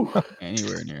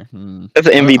 Anywhere near. That's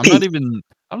the MVP.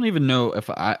 I don't even know if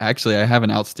I have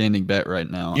an outstanding bet right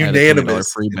now. Unanimous I had a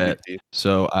 $20 free bet.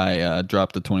 So I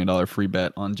dropped a $20 free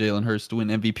bet on Jalen Hurts to win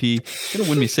MVP. It's gonna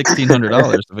win me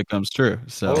 $1,600 if it comes true.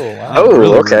 So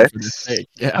okay.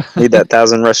 Yeah. Need that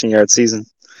 1,000 rushing yard season.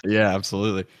 Yeah,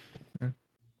 absolutely.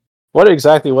 What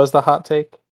exactly was the hot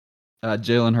take?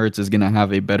 Jalen Hurts is gonna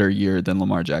have a better year than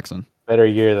Lamar Jackson. Better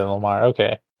year than Lamar.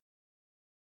 Okay.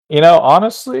 You know,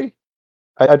 honestly,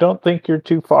 I don't think you're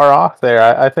too far off there.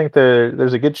 I think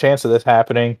there's a good chance of this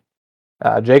happening.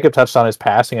 Jacob touched on his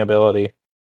passing ability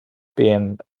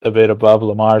being a bit above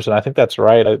Lamar's, and I think that's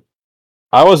right.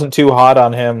 I wasn't too hot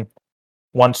on him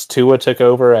once Tua took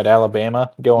over at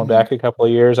Alabama, going back a couple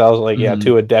of years. I was like, yeah,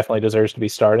 Tua definitely deserves to be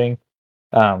starting.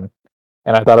 And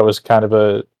I thought it was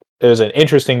it was an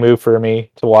interesting move for me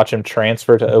to watch him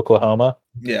transfer to Oklahoma.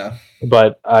 Yeah.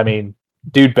 But, I mean,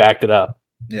 dude backed it up.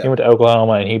 Yeah. He went to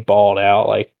Oklahoma and he balled out,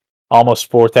 like almost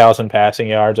 4,000 passing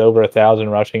yards, over 1,000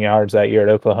 rushing yards that year at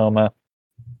Oklahoma.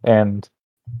 And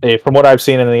from what I've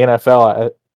seen in the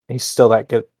NFL, he's still that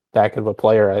good of a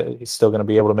player. He's still going to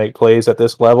be able to make plays at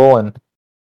this level. And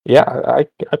yeah, I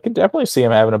could definitely see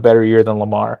him having a better year than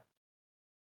Lamar.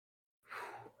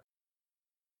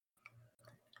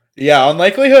 Yeah, on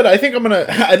likelihood, I think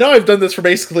I know I've done this for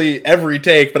basically every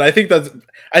take, but I think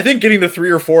getting to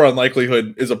 3 or 4 on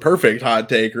likelihood is a perfect hot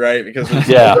take, right? Because it's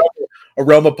a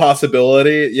realm of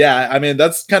possibility. Yeah, I mean,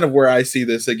 that's kind of where I see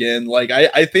this again. Like,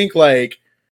 I think like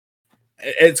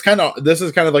this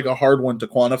is kind of like a hard one to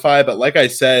quantify, but like I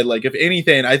said, like if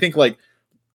anything, I think like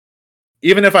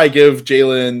even if I give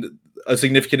Jalen a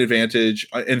significant advantage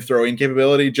in throwing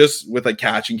capability, just with like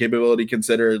catching capability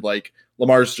considered, like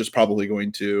Lamar's just probably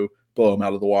going to blow him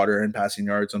out of the water in passing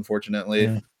yards, unfortunately.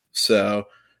 Yeah. So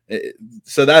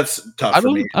that's tough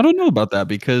for me. I don't know about that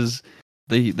because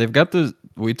they've got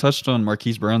we touched on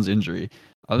Marquise Brown's injury.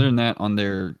 Other than that, on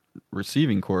their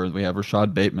receiving core, we have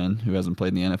Rashad Bateman, who hasn't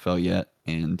played in the NFL yet,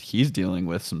 and he's dealing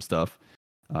with some stuff.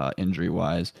 injury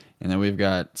wise. And then we've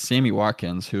got Sammy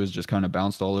Watkins, who has just kind of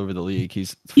bounced all over the league.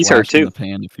 He's He's hurt flashed in too. the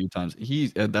pan a few times.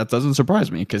 That doesn't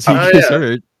surprise me because he gets yeah.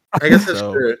 hurt. I guess that's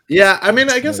true. Yeah, I mean,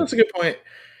 I guess that's a good point.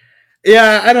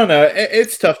 Yeah, I don't know.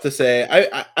 It's tough to say.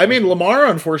 I mean, Lamar,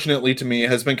 unfortunately, to me,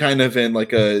 has been kind of in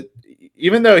like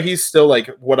even though he's still like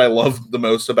what I love the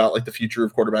most about like the future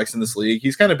of quarterbacks in this league,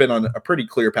 he's kind of been on a pretty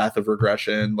clear path of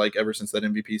regression, like ever since that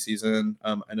MVP season.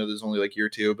 I know there's only like year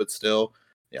two, but still,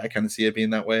 yeah, I kind of see it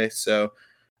being that way. So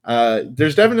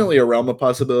there's definitely a realm of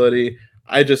possibility.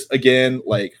 I just, again,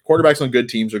 like quarterbacks on good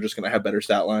teams are just going to have better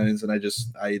stat lines, and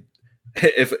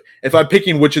if I'm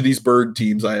picking which of these bird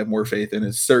teams I have more faith in,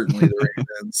 it's certainly the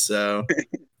Ravens. So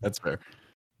that's fair.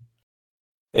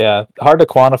 Yeah, hard to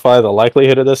quantify the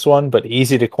likelihood of this one, but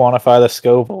easy to quantify the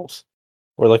Scovilles.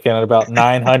 We're looking at about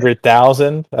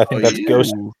 900,000. I think that's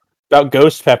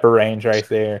ghost pepper range right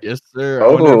there. Yes, sir. I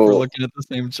wonder if we're looking at the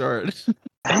same chart.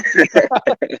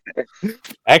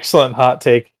 Excellent hot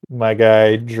take, my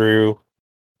guy Drew.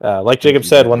 Like Jacob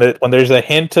said, when there's a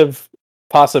hint of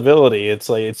possibility, it's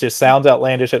like it just sounds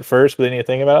outlandish at first, but then you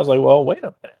think about it, it's like, well, wait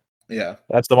a minute. Yeah,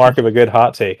 that's the mark of a good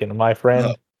hot take, and my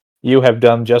friend, you have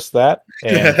done just that.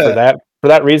 And for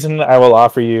that reason, I will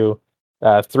offer you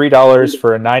 $3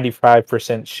 for a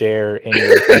 95% share in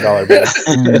your $10 bet.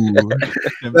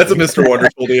 That's a Mr.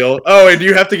 Wonderful deal. Oh, and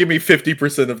you have to give me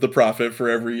 50% of the profit for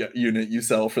every unit you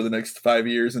sell for the next 5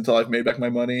 years until I've made back my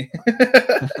money.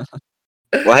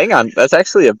 Well, hang on. That's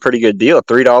actually a pretty good deal.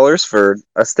 $3 for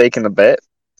a stake in the bet.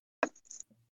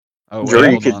 Oh,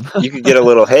 Drew, you could get a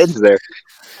little hedge there.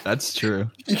 That's true.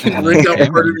 You can bring out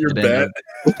part of your bet.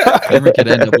 Cameron could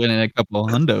end up winning a couple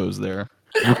of hundos there.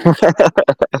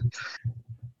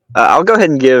 I'll go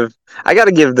ahead and I got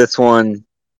to give this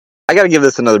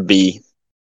another B,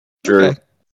 Drew,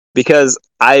 because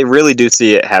I really do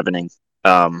see it happening.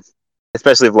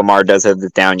 Especially if Lamar does have the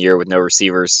down year with no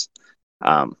receivers.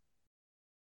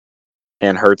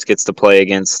 And Hurts gets to play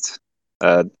against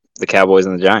the Cowboys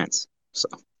and the Giants. So,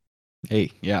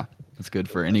 hey, yeah, that's good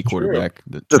for any quarterback.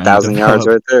 It's 1,000 yards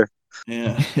right there.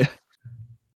 Yeah.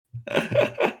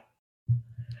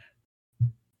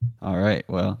 All right.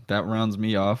 Well, that rounds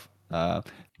me off. I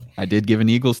did give an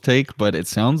Eagles take, but it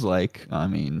sounds like, I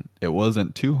mean, it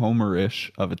wasn't too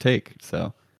homerish of a take.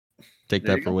 So take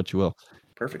that for what you will.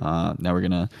 Perfect. Now we're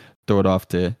going to throw it off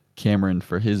to Cameron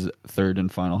for his third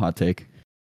and final hot take.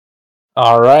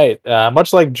 All right.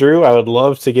 Much like Drew, I would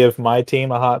love to give my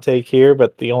team a hot take here,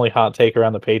 but the only hot take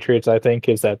around the Patriots, I think,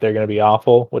 is that they're going to be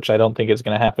awful, which I don't think is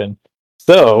going to happen.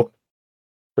 So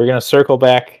we're going to circle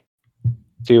back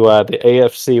to the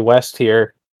AFC West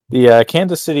here. The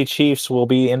Kansas City Chiefs will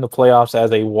be in the playoffs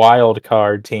as a wild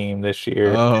card team this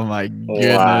year. Oh, my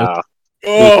goodness.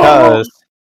 Wow.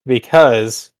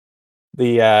 Because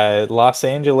the Los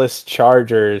Angeles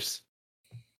Chargers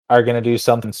are going to do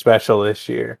something special this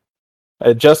year.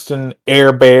 Justin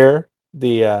Herbert,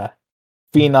 the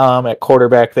phenom at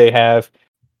quarterback they have,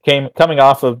 coming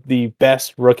off of the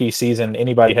best rookie season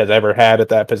anybody has ever had at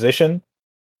that position.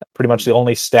 Pretty much the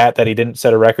only stat that he didn't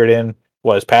set a record in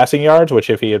was passing yards, which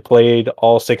if he had played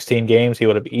all 16 games, he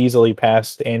would have easily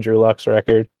passed Andrew Luck's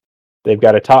record. They've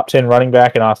got a top 10 running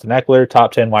back in Austin Eckler,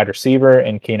 top 10 wide receiver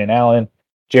in Keenan Allen,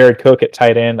 Jared Cook at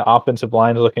tight end, offensive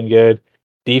line is looking good,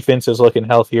 defense is looking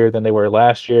healthier than they were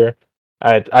last year.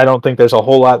 I don't think there's a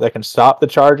whole lot that can stop the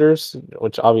Chargers,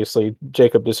 which obviously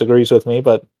Jacob disagrees with me,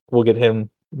 but we'll give him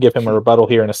a rebuttal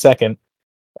here in a second.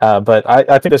 But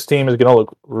I think this team is going to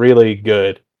look really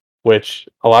good, which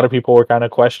a lot of people were kind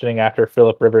of questioning after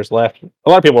Phillip Rivers left. A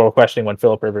lot of people were questioning when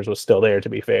Phillip Rivers was still there, to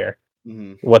be fair,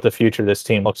 what the future of this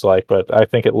team looks like. But I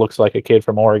think it looks like a kid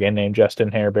from Oregon named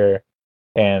Justin Herbert,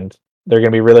 and they're going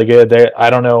to be really good.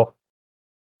 I don't know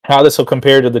how this will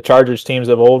compare to the Chargers teams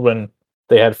of old when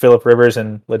they had Phillip Rivers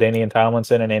and LaDainian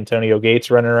Tomlinson and Antonio Gates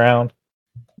running around.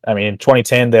 I mean, in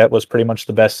 2010, that was pretty much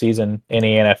the best season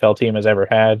any NFL team has ever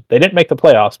had. They didn't make the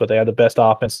playoffs, but they had the best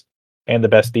offense and the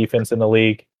best defense in the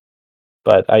league.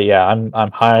 But I'm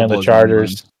high on the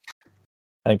Chargers.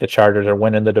 I think the Chargers are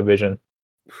winning the division.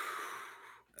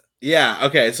 Yeah.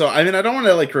 Okay. So I mean, I don't want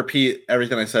to like repeat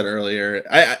everything I said earlier.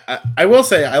 I will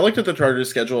say I looked at the Chargers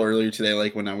schedule earlier today,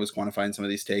 like when I was quantifying some of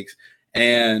these takes,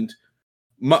 and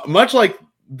much like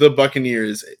the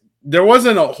Buccaneers, there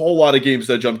wasn't a whole lot of games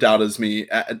that jumped out to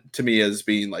me as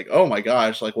being like, oh my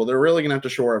gosh, like, well, they're really gonna have to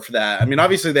shore up for that. I mean,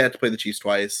 obviously they had to play the Chiefs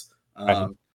twice.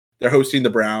 They're hosting the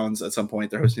Browns at some point.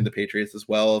 They're hosting the Patriots as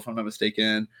well, if I'm not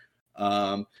mistaken.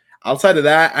 Outside of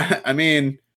that, I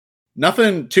mean,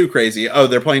 nothing too crazy. Oh,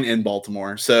 they're playing in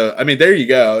Baltimore, so I mean, there you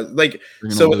go. Like,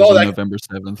 so with all that, November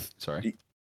 7th. Sorry.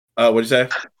 What'd you say?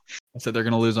 I said they're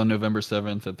going to lose on November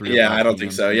 7th at 3 Yeah, I don't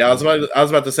think so. Yeah, I was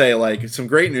about to say, like, some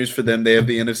great news for them. They have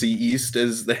the NFC East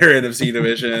as their NFC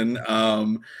division.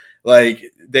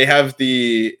 Like, they have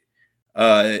the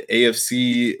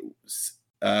AFC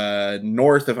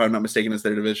North, if I'm not mistaken, as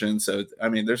their division. So, I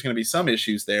mean, there's going to be some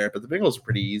issues there, but the Bengals are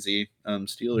pretty easy. The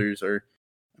Steelers.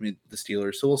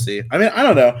 So we'll see. I mean, I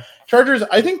don't know. Chargers,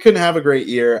 I think, couldn't have a great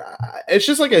year. It's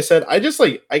just like I said. I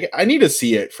need to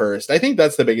see it first. I think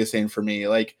that's the biggest thing for me.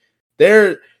 Like,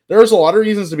 there's a lot of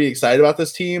reasons to be excited about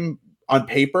this team on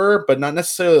paper, but not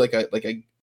necessarily like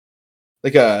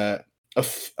a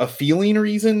feeling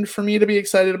reason for me to be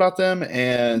excited about them.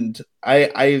 And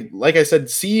I like I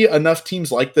said, see enough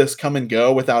teams like this come and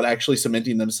go without actually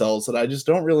cementing themselves that I just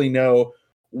don't really know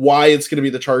why it's going to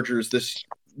be the Chargers this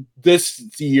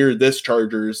year, this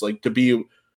Chargers, like, to be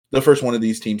the first one of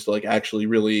these teams to like actually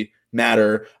really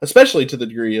matter, especially to the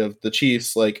degree of the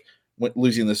Chiefs, like,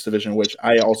 losing this division, which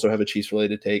I also have a Chiefs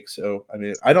related take. So, I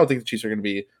mean, I don't think the Chiefs are going to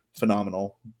be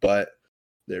phenomenal, but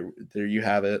there you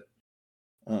have it.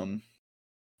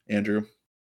 Andrew.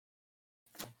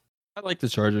 I like the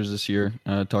Chargers this year.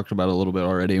 Talked about it a little bit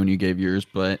already when you gave yours,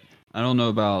 but I don't know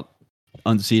about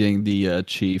unseating the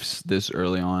Chiefs this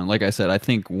early on. Like I said, I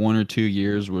think 1 or 2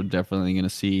 years we're definitely going to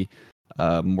see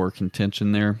more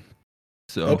contention there.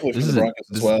 So hopefully this for is the Broncos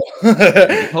as well.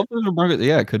 Hopefully for Broncos,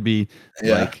 yeah, it could be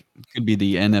Yeah. could be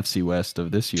the NFC West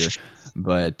of this year.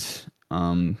 But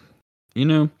you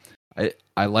know,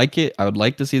 I like it. I would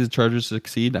like to see the Chargers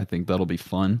succeed. I think that'll be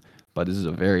fun. But this is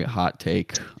a very hot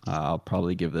take. I'll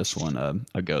probably give this one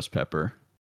a ghost pepper.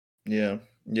 Yeah,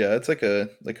 it's like a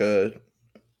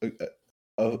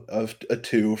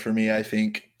 2 for me, I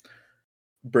think.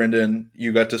 Brendn,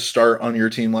 you got to start on your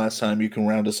team last time. You can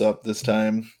round us up this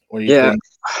time. What do you think?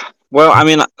 Well, I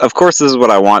mean, of course, this is what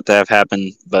I want to have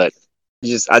happen, but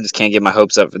I just can't get my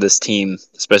hopes up for this team,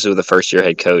 especially with a first-year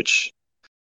head coach.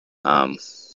 And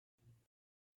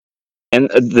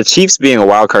the Chiefs being a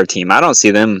wild card team, I don't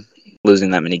see them losing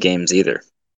that many games either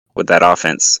with that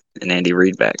offense and Andy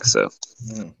Reid back. So,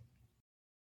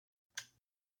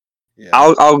 yeah.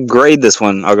 I'll grade this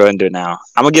one. I'll go ahead and do it now.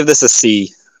 I'm gonna give this a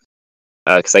C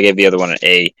because I gave the other one an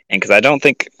A, and because I don't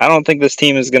think this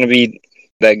team is gonna be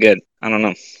that good. I don't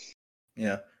know.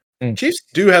 Yeah. Chiefs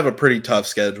do have a pretty tough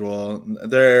schedule.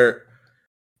 They're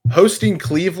hosting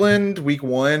Cleveland week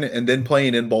 1 and then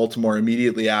playing in Baltimore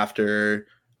immediately after.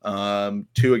 2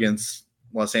 against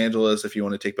Los Angeles. If you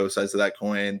want to take both sides of that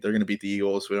coin, they're going to beat the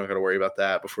Eagles. We don't got to worry about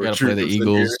that. Before we got to play the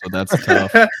Eagles, so that's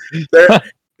tough.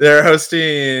 They're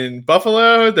hosting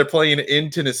Buffalo. They're playing in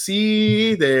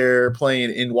Tennessee. They're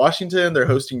playing in Washington. They're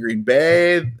hosting Green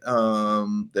Bay. Is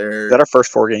that our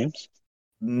first 4 games?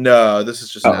 No, this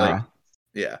is just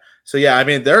yeah. So yeah, I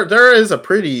mean, there are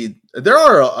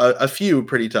a few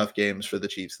pretty tough games for the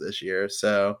Chiefs this year.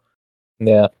 So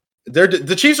yeah,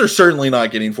 the Chiefs are certainly not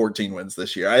getting 14 wins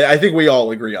this year. I think we all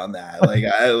agree on that. Like,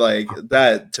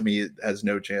 that to me has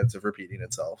no chance of repeating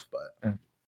itself. But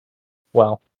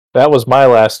well, that was my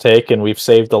last take, and we've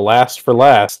saved the last for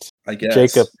last. I guess.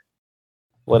 Jacob,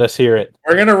 let us hear it.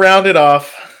 We're gonna round it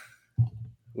off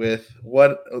with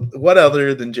what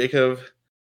other than Jacob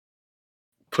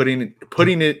laying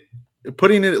it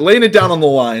down on the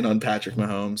line on Patrick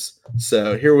Mahomes.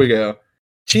 So here we go.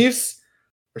 Chiefs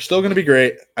are still going to be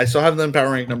great. I still have them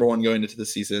power ranked number 1 going into the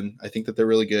season. I think that they're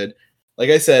really good.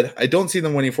 Like I said, I don't see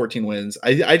them winning 14 wins.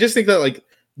 I just think that like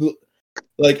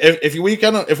if we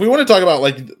want to talk about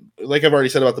like I've already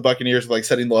said about the Buccaneers, like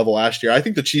setting the level last year, I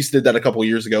think the Chiefs did that a couple of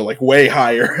years ago, like way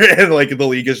higher, and like the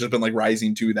league has just been like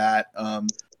rising to that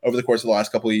over the course of the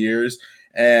last couple of years.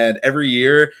 And every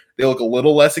year they look a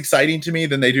little less exciting to me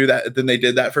than they did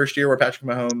that first year where Patrick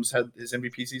Mahomes had his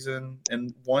MVP season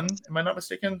and won. Am I not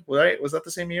mistaken? Right? Was that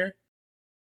the same year?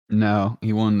 No,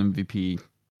 he won MVP,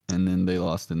 and then they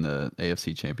lost in the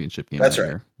AFC Championship game. That's that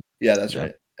right. Year. Yeah, that's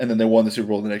right. And then they won the Super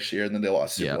Bowl the next year, and then they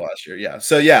lost the Super Bowl last year. Yeah.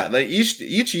 So yeah, like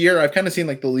each year, I've kind of seen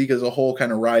like the league as a whole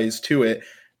kind of rise to it.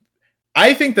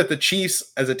 I think that the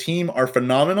Chiefs as a team are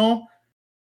phenomenal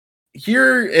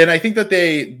here, and I think that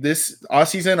they this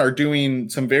offseason are doing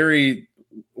some very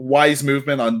wise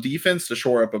movement on defense to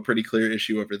shore up a pretty clear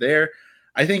issue over there.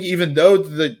 I think even though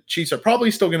the Chiefs are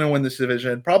probably still going to win this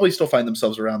division, probably still find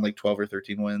themselves around like 12 or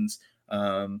 13 wins.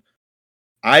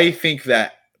 I think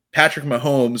that Patrick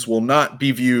Mahomes will not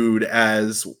be viewed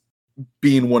as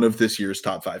being one of this year's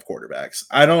top 5 quarterbacks.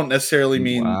 I don't necessarily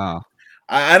mean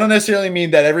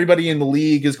that everybody in the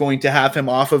league is going to have him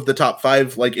off of the top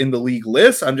 5, like in the league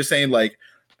list. I'm just saying, like,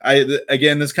 this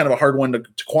is kind of a hard one to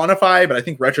quantify, but I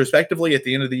think retrospectively at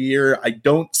the end of the year, I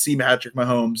don't see Patrick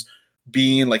Mahomes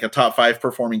being like a top 5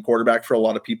 performing quarterback for a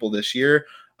lot of people this year.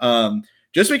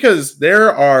 Just because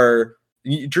there are,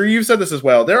 Drew, you've said this as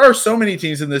well, there are so many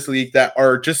teams in this league that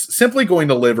are just simply going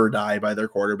to live or die by their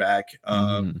quarterback.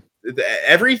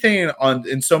 Everything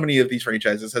in so many of these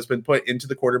franchises has been put into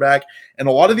the quarterback, and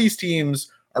a lot of these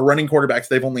teams are running quarterbacks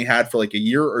they've only had for like a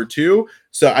year or two.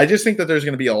 So I just think that there's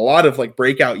going to be a lot of like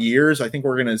breakout years. I think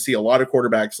we're going to see a lot of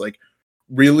quarterbacks like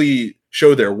really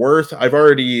show their worth. I've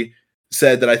already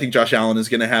said that I think Josh Allen is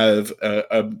going to have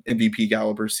a MVP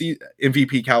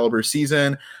caliber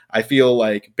season. I feel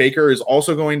like Baker is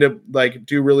also going to like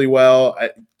do really well.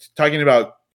 Talking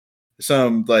about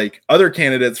some like other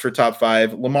candidates for top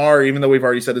 5, Lamar, even though we've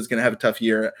already said is going to have a tough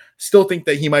year, still think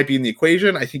that he might be in the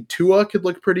equation. I think Tua could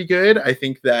look pretty good. I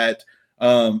think that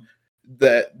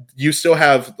that you still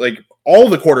have like all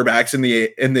the quarterbacks in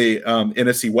the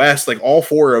NFC West, like all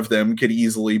 4 of them could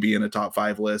easily be in a top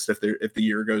 5 list if the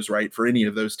year goes right for any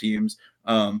of those teams.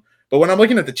 But when I'm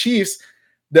looking at the Chiefs,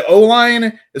 the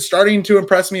O-line is starting to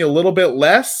impress me a little bit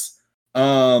less.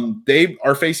 They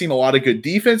are facing a lot of good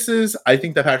defenses. I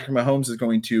think that Patrick Mahomes is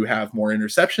going to have more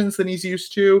interceptions than he's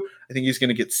used to. I think he's going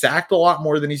to get sacked a lot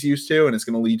more than he's used to, and it's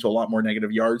going to lead to a lot more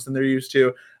negative yards than they're used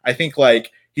to. I think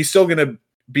like he's still going to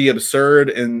be absurd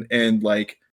and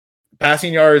like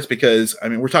passing yards, because I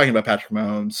mean we're talking about Patrick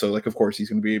Mahomes, so like of course he's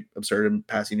going to be absurd in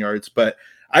passing yards. But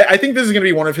I think this is going to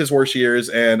be one of his worst years,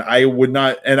 and I would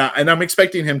not, and I'm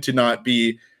expecting him to not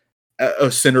be a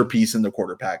centerpiece in the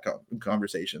quarterback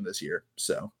conversation this year.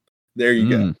 So there you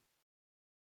go.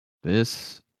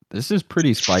 This is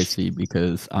pretty spicy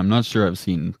because I'm not sure I've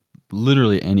seen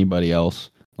literally anybody else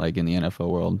like in the NFL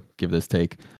world give this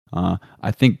take.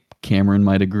 I think Cameron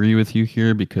might agree with you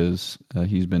here because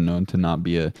he's been known to not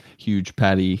be a huge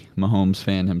Patty Mahomes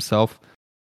fan himself.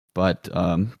 But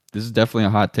this is definitely a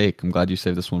hot take. I'm glad you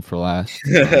saved this one for last.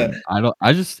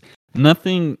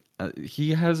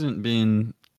 He hasn't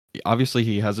been. Obviously,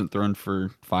 he hasn't thrown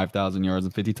for 5,000 yards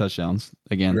and 50 touchdowns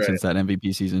again since that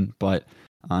MVP season. But,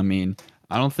 I mean,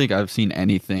 I don't think I've seen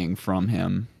anything from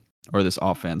him or this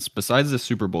offense besides the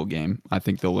Super Bowl game. I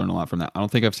think they'll learn a lot from that. I don't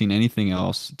think I've seen anything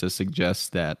else to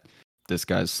suggest that this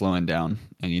guy's slowing down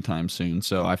anytime soon.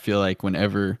 So I feel like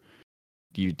whenever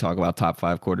you talk about top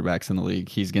 5 quarterbacks in the league,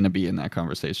 he's going to be in that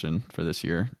conversation for this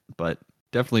year. But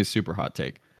definitely a super hot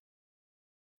take.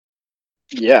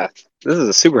 Yeah, this is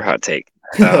a super hot take.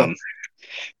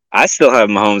 I still have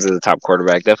Mahomes as a top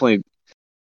quarterback. Definitely,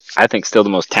 I think still the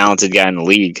most talented guy in the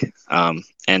league,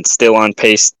 and still on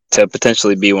pace to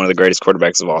potentially be one of the greatest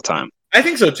quarterbacks of all time. I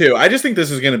think so too. I just think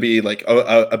this is going to be like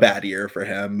a bad year for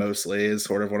him. Mostly is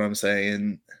sort of what I'm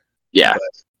saying. Yeah, but,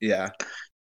 yeah.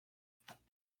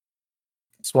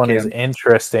 This one is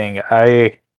interesting.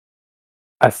 I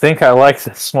think I like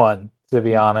this one, to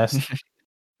be honest.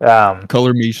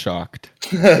 Color me shocked.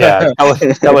 Yeah,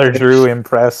 color Drew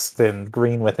impressed and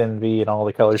green with envy and all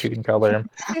the colors you can color him.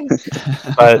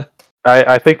 But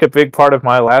I think a big part of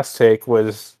my last take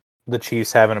was the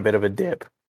Chiefs having a bit of a dip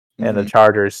and the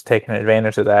Chargers taking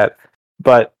advantage of that.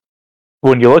 But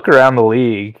when you look around the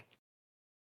league,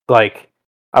 like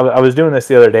I was doing this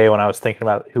the other day when I was thinking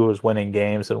about who was winning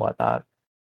games and whatnot.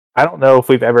 I don't know if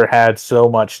we've ever had so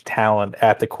much talent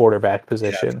at the quarterback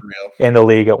position in the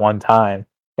league at one time.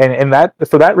 And that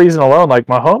for that reason alone, like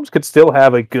Mahomes could still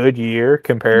have a good year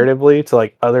comparatively to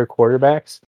like other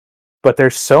quarterbacks, but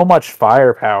there's so much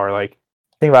firepower. Like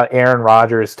think about Aaron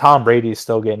Rodgers, Tom Brady's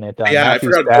still getting it done. Yeah, Matthew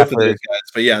I forgot Stafford, both of those guys,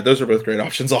 but yeah, those are both great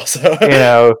options. Also,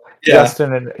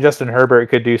 Justin Herbert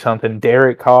could do something.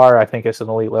 Derek Carr, I think, is an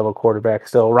elite level quarterback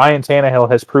still. Ryan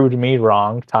Tannehill has proved me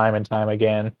wrong time and time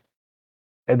again.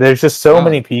 And there's just so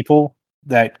many people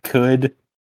that could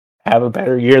have a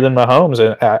better year than Mahomes,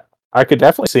 and I could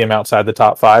definitely see him outside the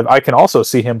top 5. I can also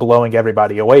see him blowing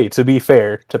everybody away, to be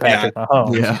fair to Patrick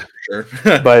Mahomes. Yeah, sure.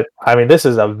 But, I mean, this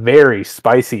is a very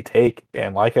spicy take.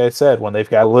 And like I said, when they've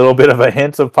got a little bit of a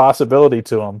hint of possibility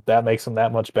to them, that makes them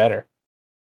that much better.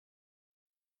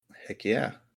 Heck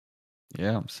yeah.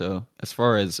 Yeah, so as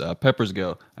far as peppers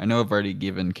go, I know I've already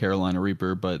given Carolina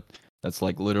Reaper, but that's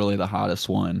like literally the hottest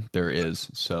one there is.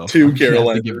 So 2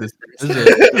 Carolina Reapers. This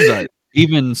is a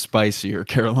even spicier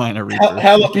Carolina Reaper.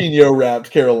 Jalapeno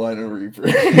wrapped Carolina Reaper.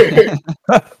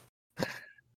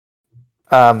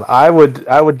 I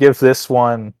would give this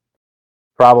one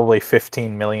probably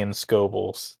 15 million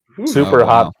Scobles. Super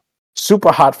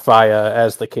hot fire,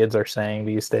 as the kids are saying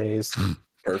these days.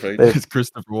 Perfect. As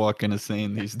Christopher Walken is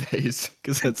saying these days,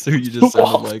 because that's who you just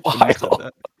sounded like when you said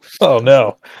that. Oh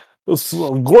no, it was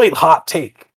a great hot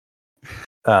take.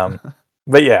 But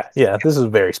yeah, this is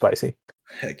very spicy.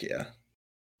 Heck yeah.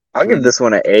 I'll give this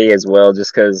one an A as well,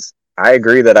 just because I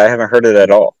agree that I haven't heard it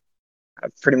at all.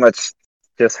 I've pretty much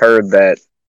just heard that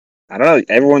I don't know.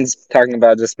 Everyone's talking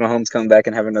about just Mahomes coming back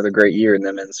and having another great year and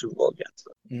them in the Super Bowl again.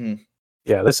 So. Mm-hmm.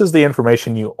 Yeah, this is the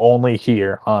information you only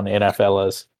hear on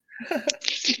NFLs.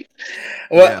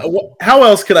 Well, how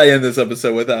else could I end this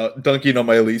episode without dunking on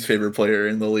my least favorite player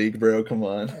in the league, bro? Come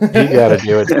on. You got to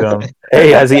do it to him.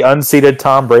 Hey, has he unseated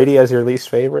Tom Brady as your least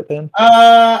favorite then?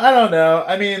 I don't know.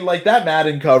 I mean, like that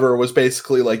Madden cover was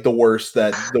basically like the worst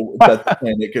that the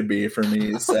planet could be for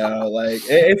me. So like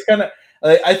it's kind of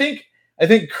like I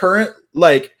think current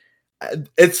like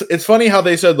it's funny how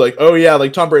they said like, oh yeah,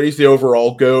 like Tom Brady's the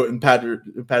overall GOAT and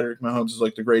Patrick Mahomes is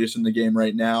like the greatest in the game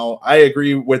right now. I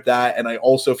agree with that, and I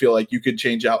also feel like you could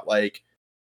change out like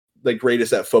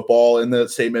greatest at football in the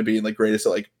statement being like greatest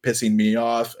at like pissing me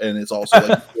off, and it's also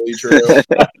like really true.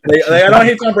 I don't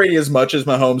hate Tom Brady as much as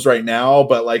Mahomes right now,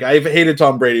 but like I've hated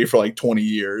Tom Brady for like 20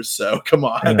 years, so come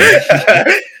on.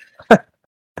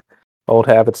 Old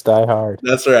habits die hard.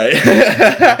 That's right.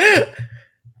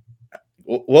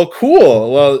 Well,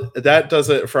 cool. Well, that does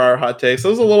it for our hot takes. It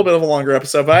was a little bit of a longer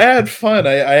episode, but I had fun.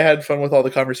 I had fun with all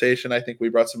the conversation. I think we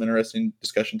brought some interesting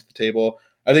discussion to the table.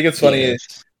 I think it's funny.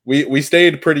 Yes. We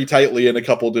stayed pretty tightly in a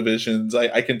couple divisions.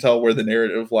 I can tell where the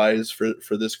narrative lies for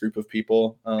this group of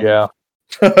people. Yeah.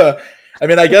 I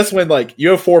mean, I guess when like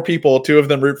you have 4 people, 2 of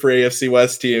them root for AFC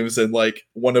West teams, and like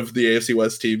one of the AFC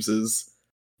West teams is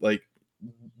like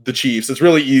the Chiefs. It's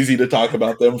really easy to talk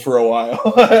about them for a while.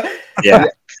 Yeah.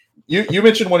 You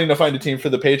mentioned wanting to find a team for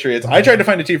the Patriots. I tried to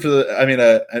find a team for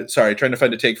trying to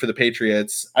find a take for the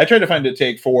Patriots. I tried to find a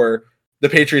take for the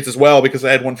Patriots as well because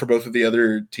I had one for both of the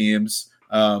other teams.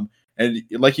 And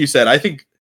like you said, I think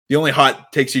the only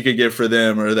hot takes you could give for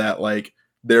them are that like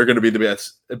they're going to be the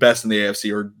best in the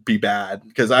AFC or be bad,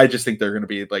 because I just think they're going to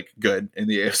be like good in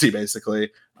the AFC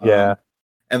basically. Yeah.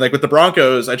 And like with the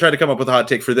Broncos, I tried to come up with a hot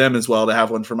take for them as well to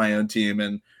have one for my own team.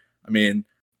 And I mean,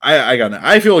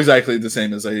 I feel exactly the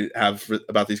same as I have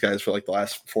about these guys for like the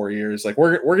last 4 years. Like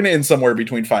we're going to end somewhere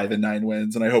between 5 and 9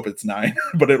 wins, and I hope it's 9,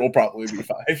 but it'll probably be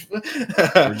 5.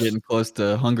 We're getting close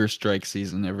to hunger strike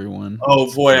season, everyone.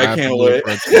 Oh boy, I can't wait.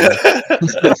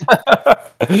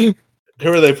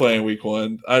 Who are they playing week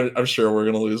 1? I'm sure we're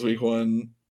going to lose week 1.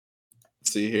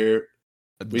 Let's see here.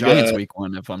 The Giants week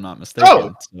 1, if I'm not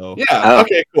mistaken.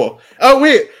 Okay, cool. Oh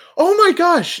wait. Oh my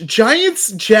gosh.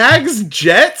 Giants, Jags,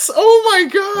 Jets. Oh my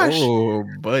gosh. Oh,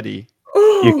 buddy.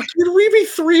 Oh, can we be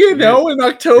 3-0 in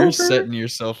October? You're setting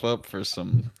yourself up for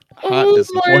some hot Oh my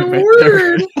disappointment.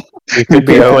 word. You could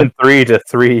be 0-3 to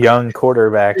 3 young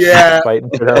quarterbacks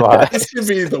fighting for their lives. This could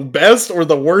be the best or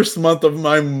the worst month of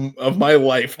my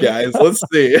life, guys. Let's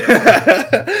see.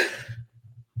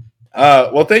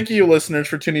 Well, thank you, listeners,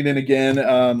 for tuning in again.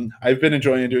 I've been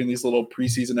enjoying doing these little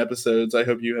preseason episodes. I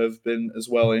hope you have been as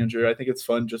well, Andrew. I think it's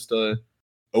fun just to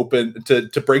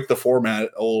break the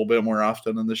format a little bit more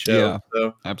often on the show. Yeah,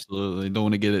 so absolutely. Don't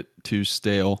want to get it too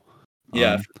stale.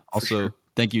 Yeah. Also, sure.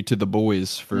 Thank you to the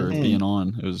boys for being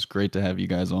on. It was great to have you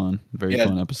guys on. Very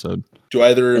fun episode. Do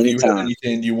either of you have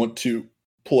anything you want to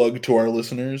plug to our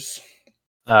listeners?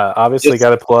 Obviously, got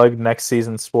to plug next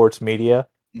season's sports media.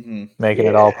 Making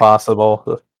it all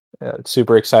possible.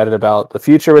 Super excited about the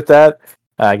future with that.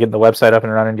 Getting the website up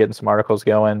and running, getting some articles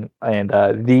going. And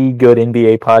the Good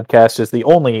NBA Podcast is the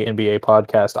only NBA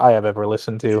podcast I have ever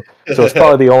listened to. So it's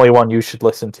probably the only one you should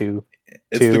listen to.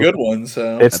 It's the good one.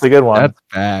 So it's the good one. That's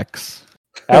facts.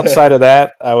 Outside of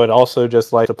that, I would also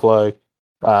just like to plug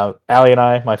Allie and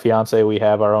I, my fiance, we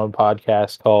have our own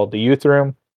podcast called The Youth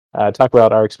Room. Talk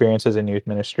about our experiences in youth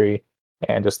ministry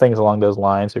and just things along those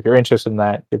lines. If you're interested in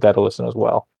that, give that a listen as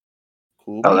well.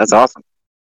 Cool. Oh, that's awesome.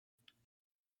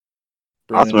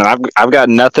 Brilliant. Awesome. I've got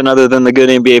nothing other than the Good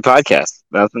NBA Podcast.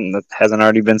 Nothing that hasn't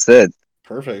already been said.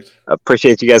 Perfect.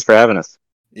 Appreciate you guys for having us.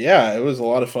 Yeah, it was a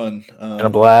lot of fun. And a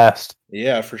blast.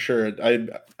 Yeah, for sure. I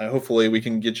hopefully we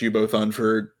can get you both on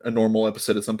for a normal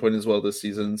episode at some point as well this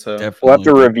season. So Definitely. We'll have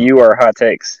to review our hot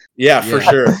takes. Yeah, for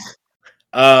sure.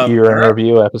 Year in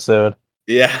review episode.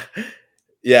 Yeah.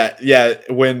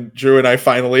 When Drew and I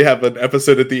finally have an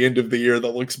episode at the end of the year that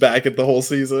looks back at the whole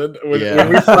season, when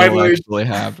we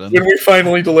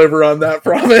finally deliver on that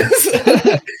promise.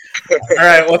 All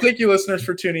right. Well, thank you, listeners,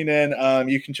 for tuning in.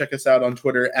 You can check us out on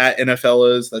Twitter at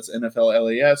NFLas. That's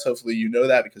NFLLAS. Hopefully, you know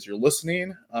that because you're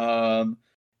listening.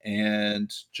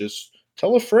 And just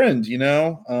tell a friend,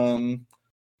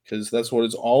 because that's what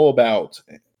it's all about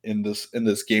in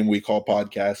this game we call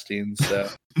podcasting. So,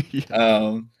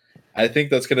 I think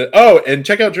that's gonna. Oh, and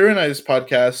check out Drew and I's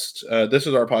podcast. This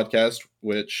is our podcast,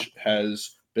 which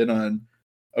has been on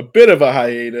a bit of a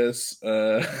hiatus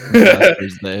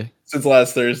since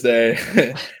last Thursday.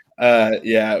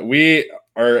 We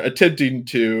are attempting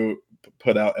to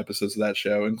put out episodes of that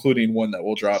show, including one that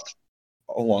will drop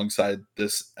alongside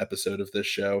this episode of this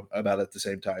show about at the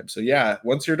same time. So yeah,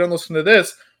 once you're done listening to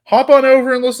this, hop on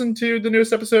over and listen to the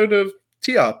newest episode of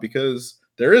T-Op because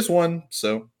there is one.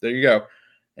 So there you go.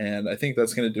 And I think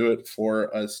that's going to do it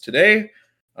for us today.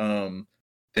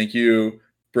 Thank you,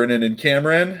 Brennan and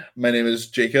Cameron. My name is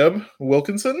Jacob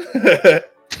Wilkinson.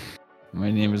 My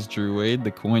name is Drew Wade.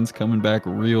 The coin's coming back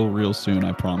real soon,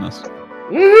 I promise.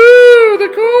 Woohoo! The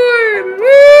coin!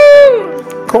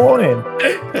 Woo!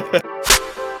 Coin!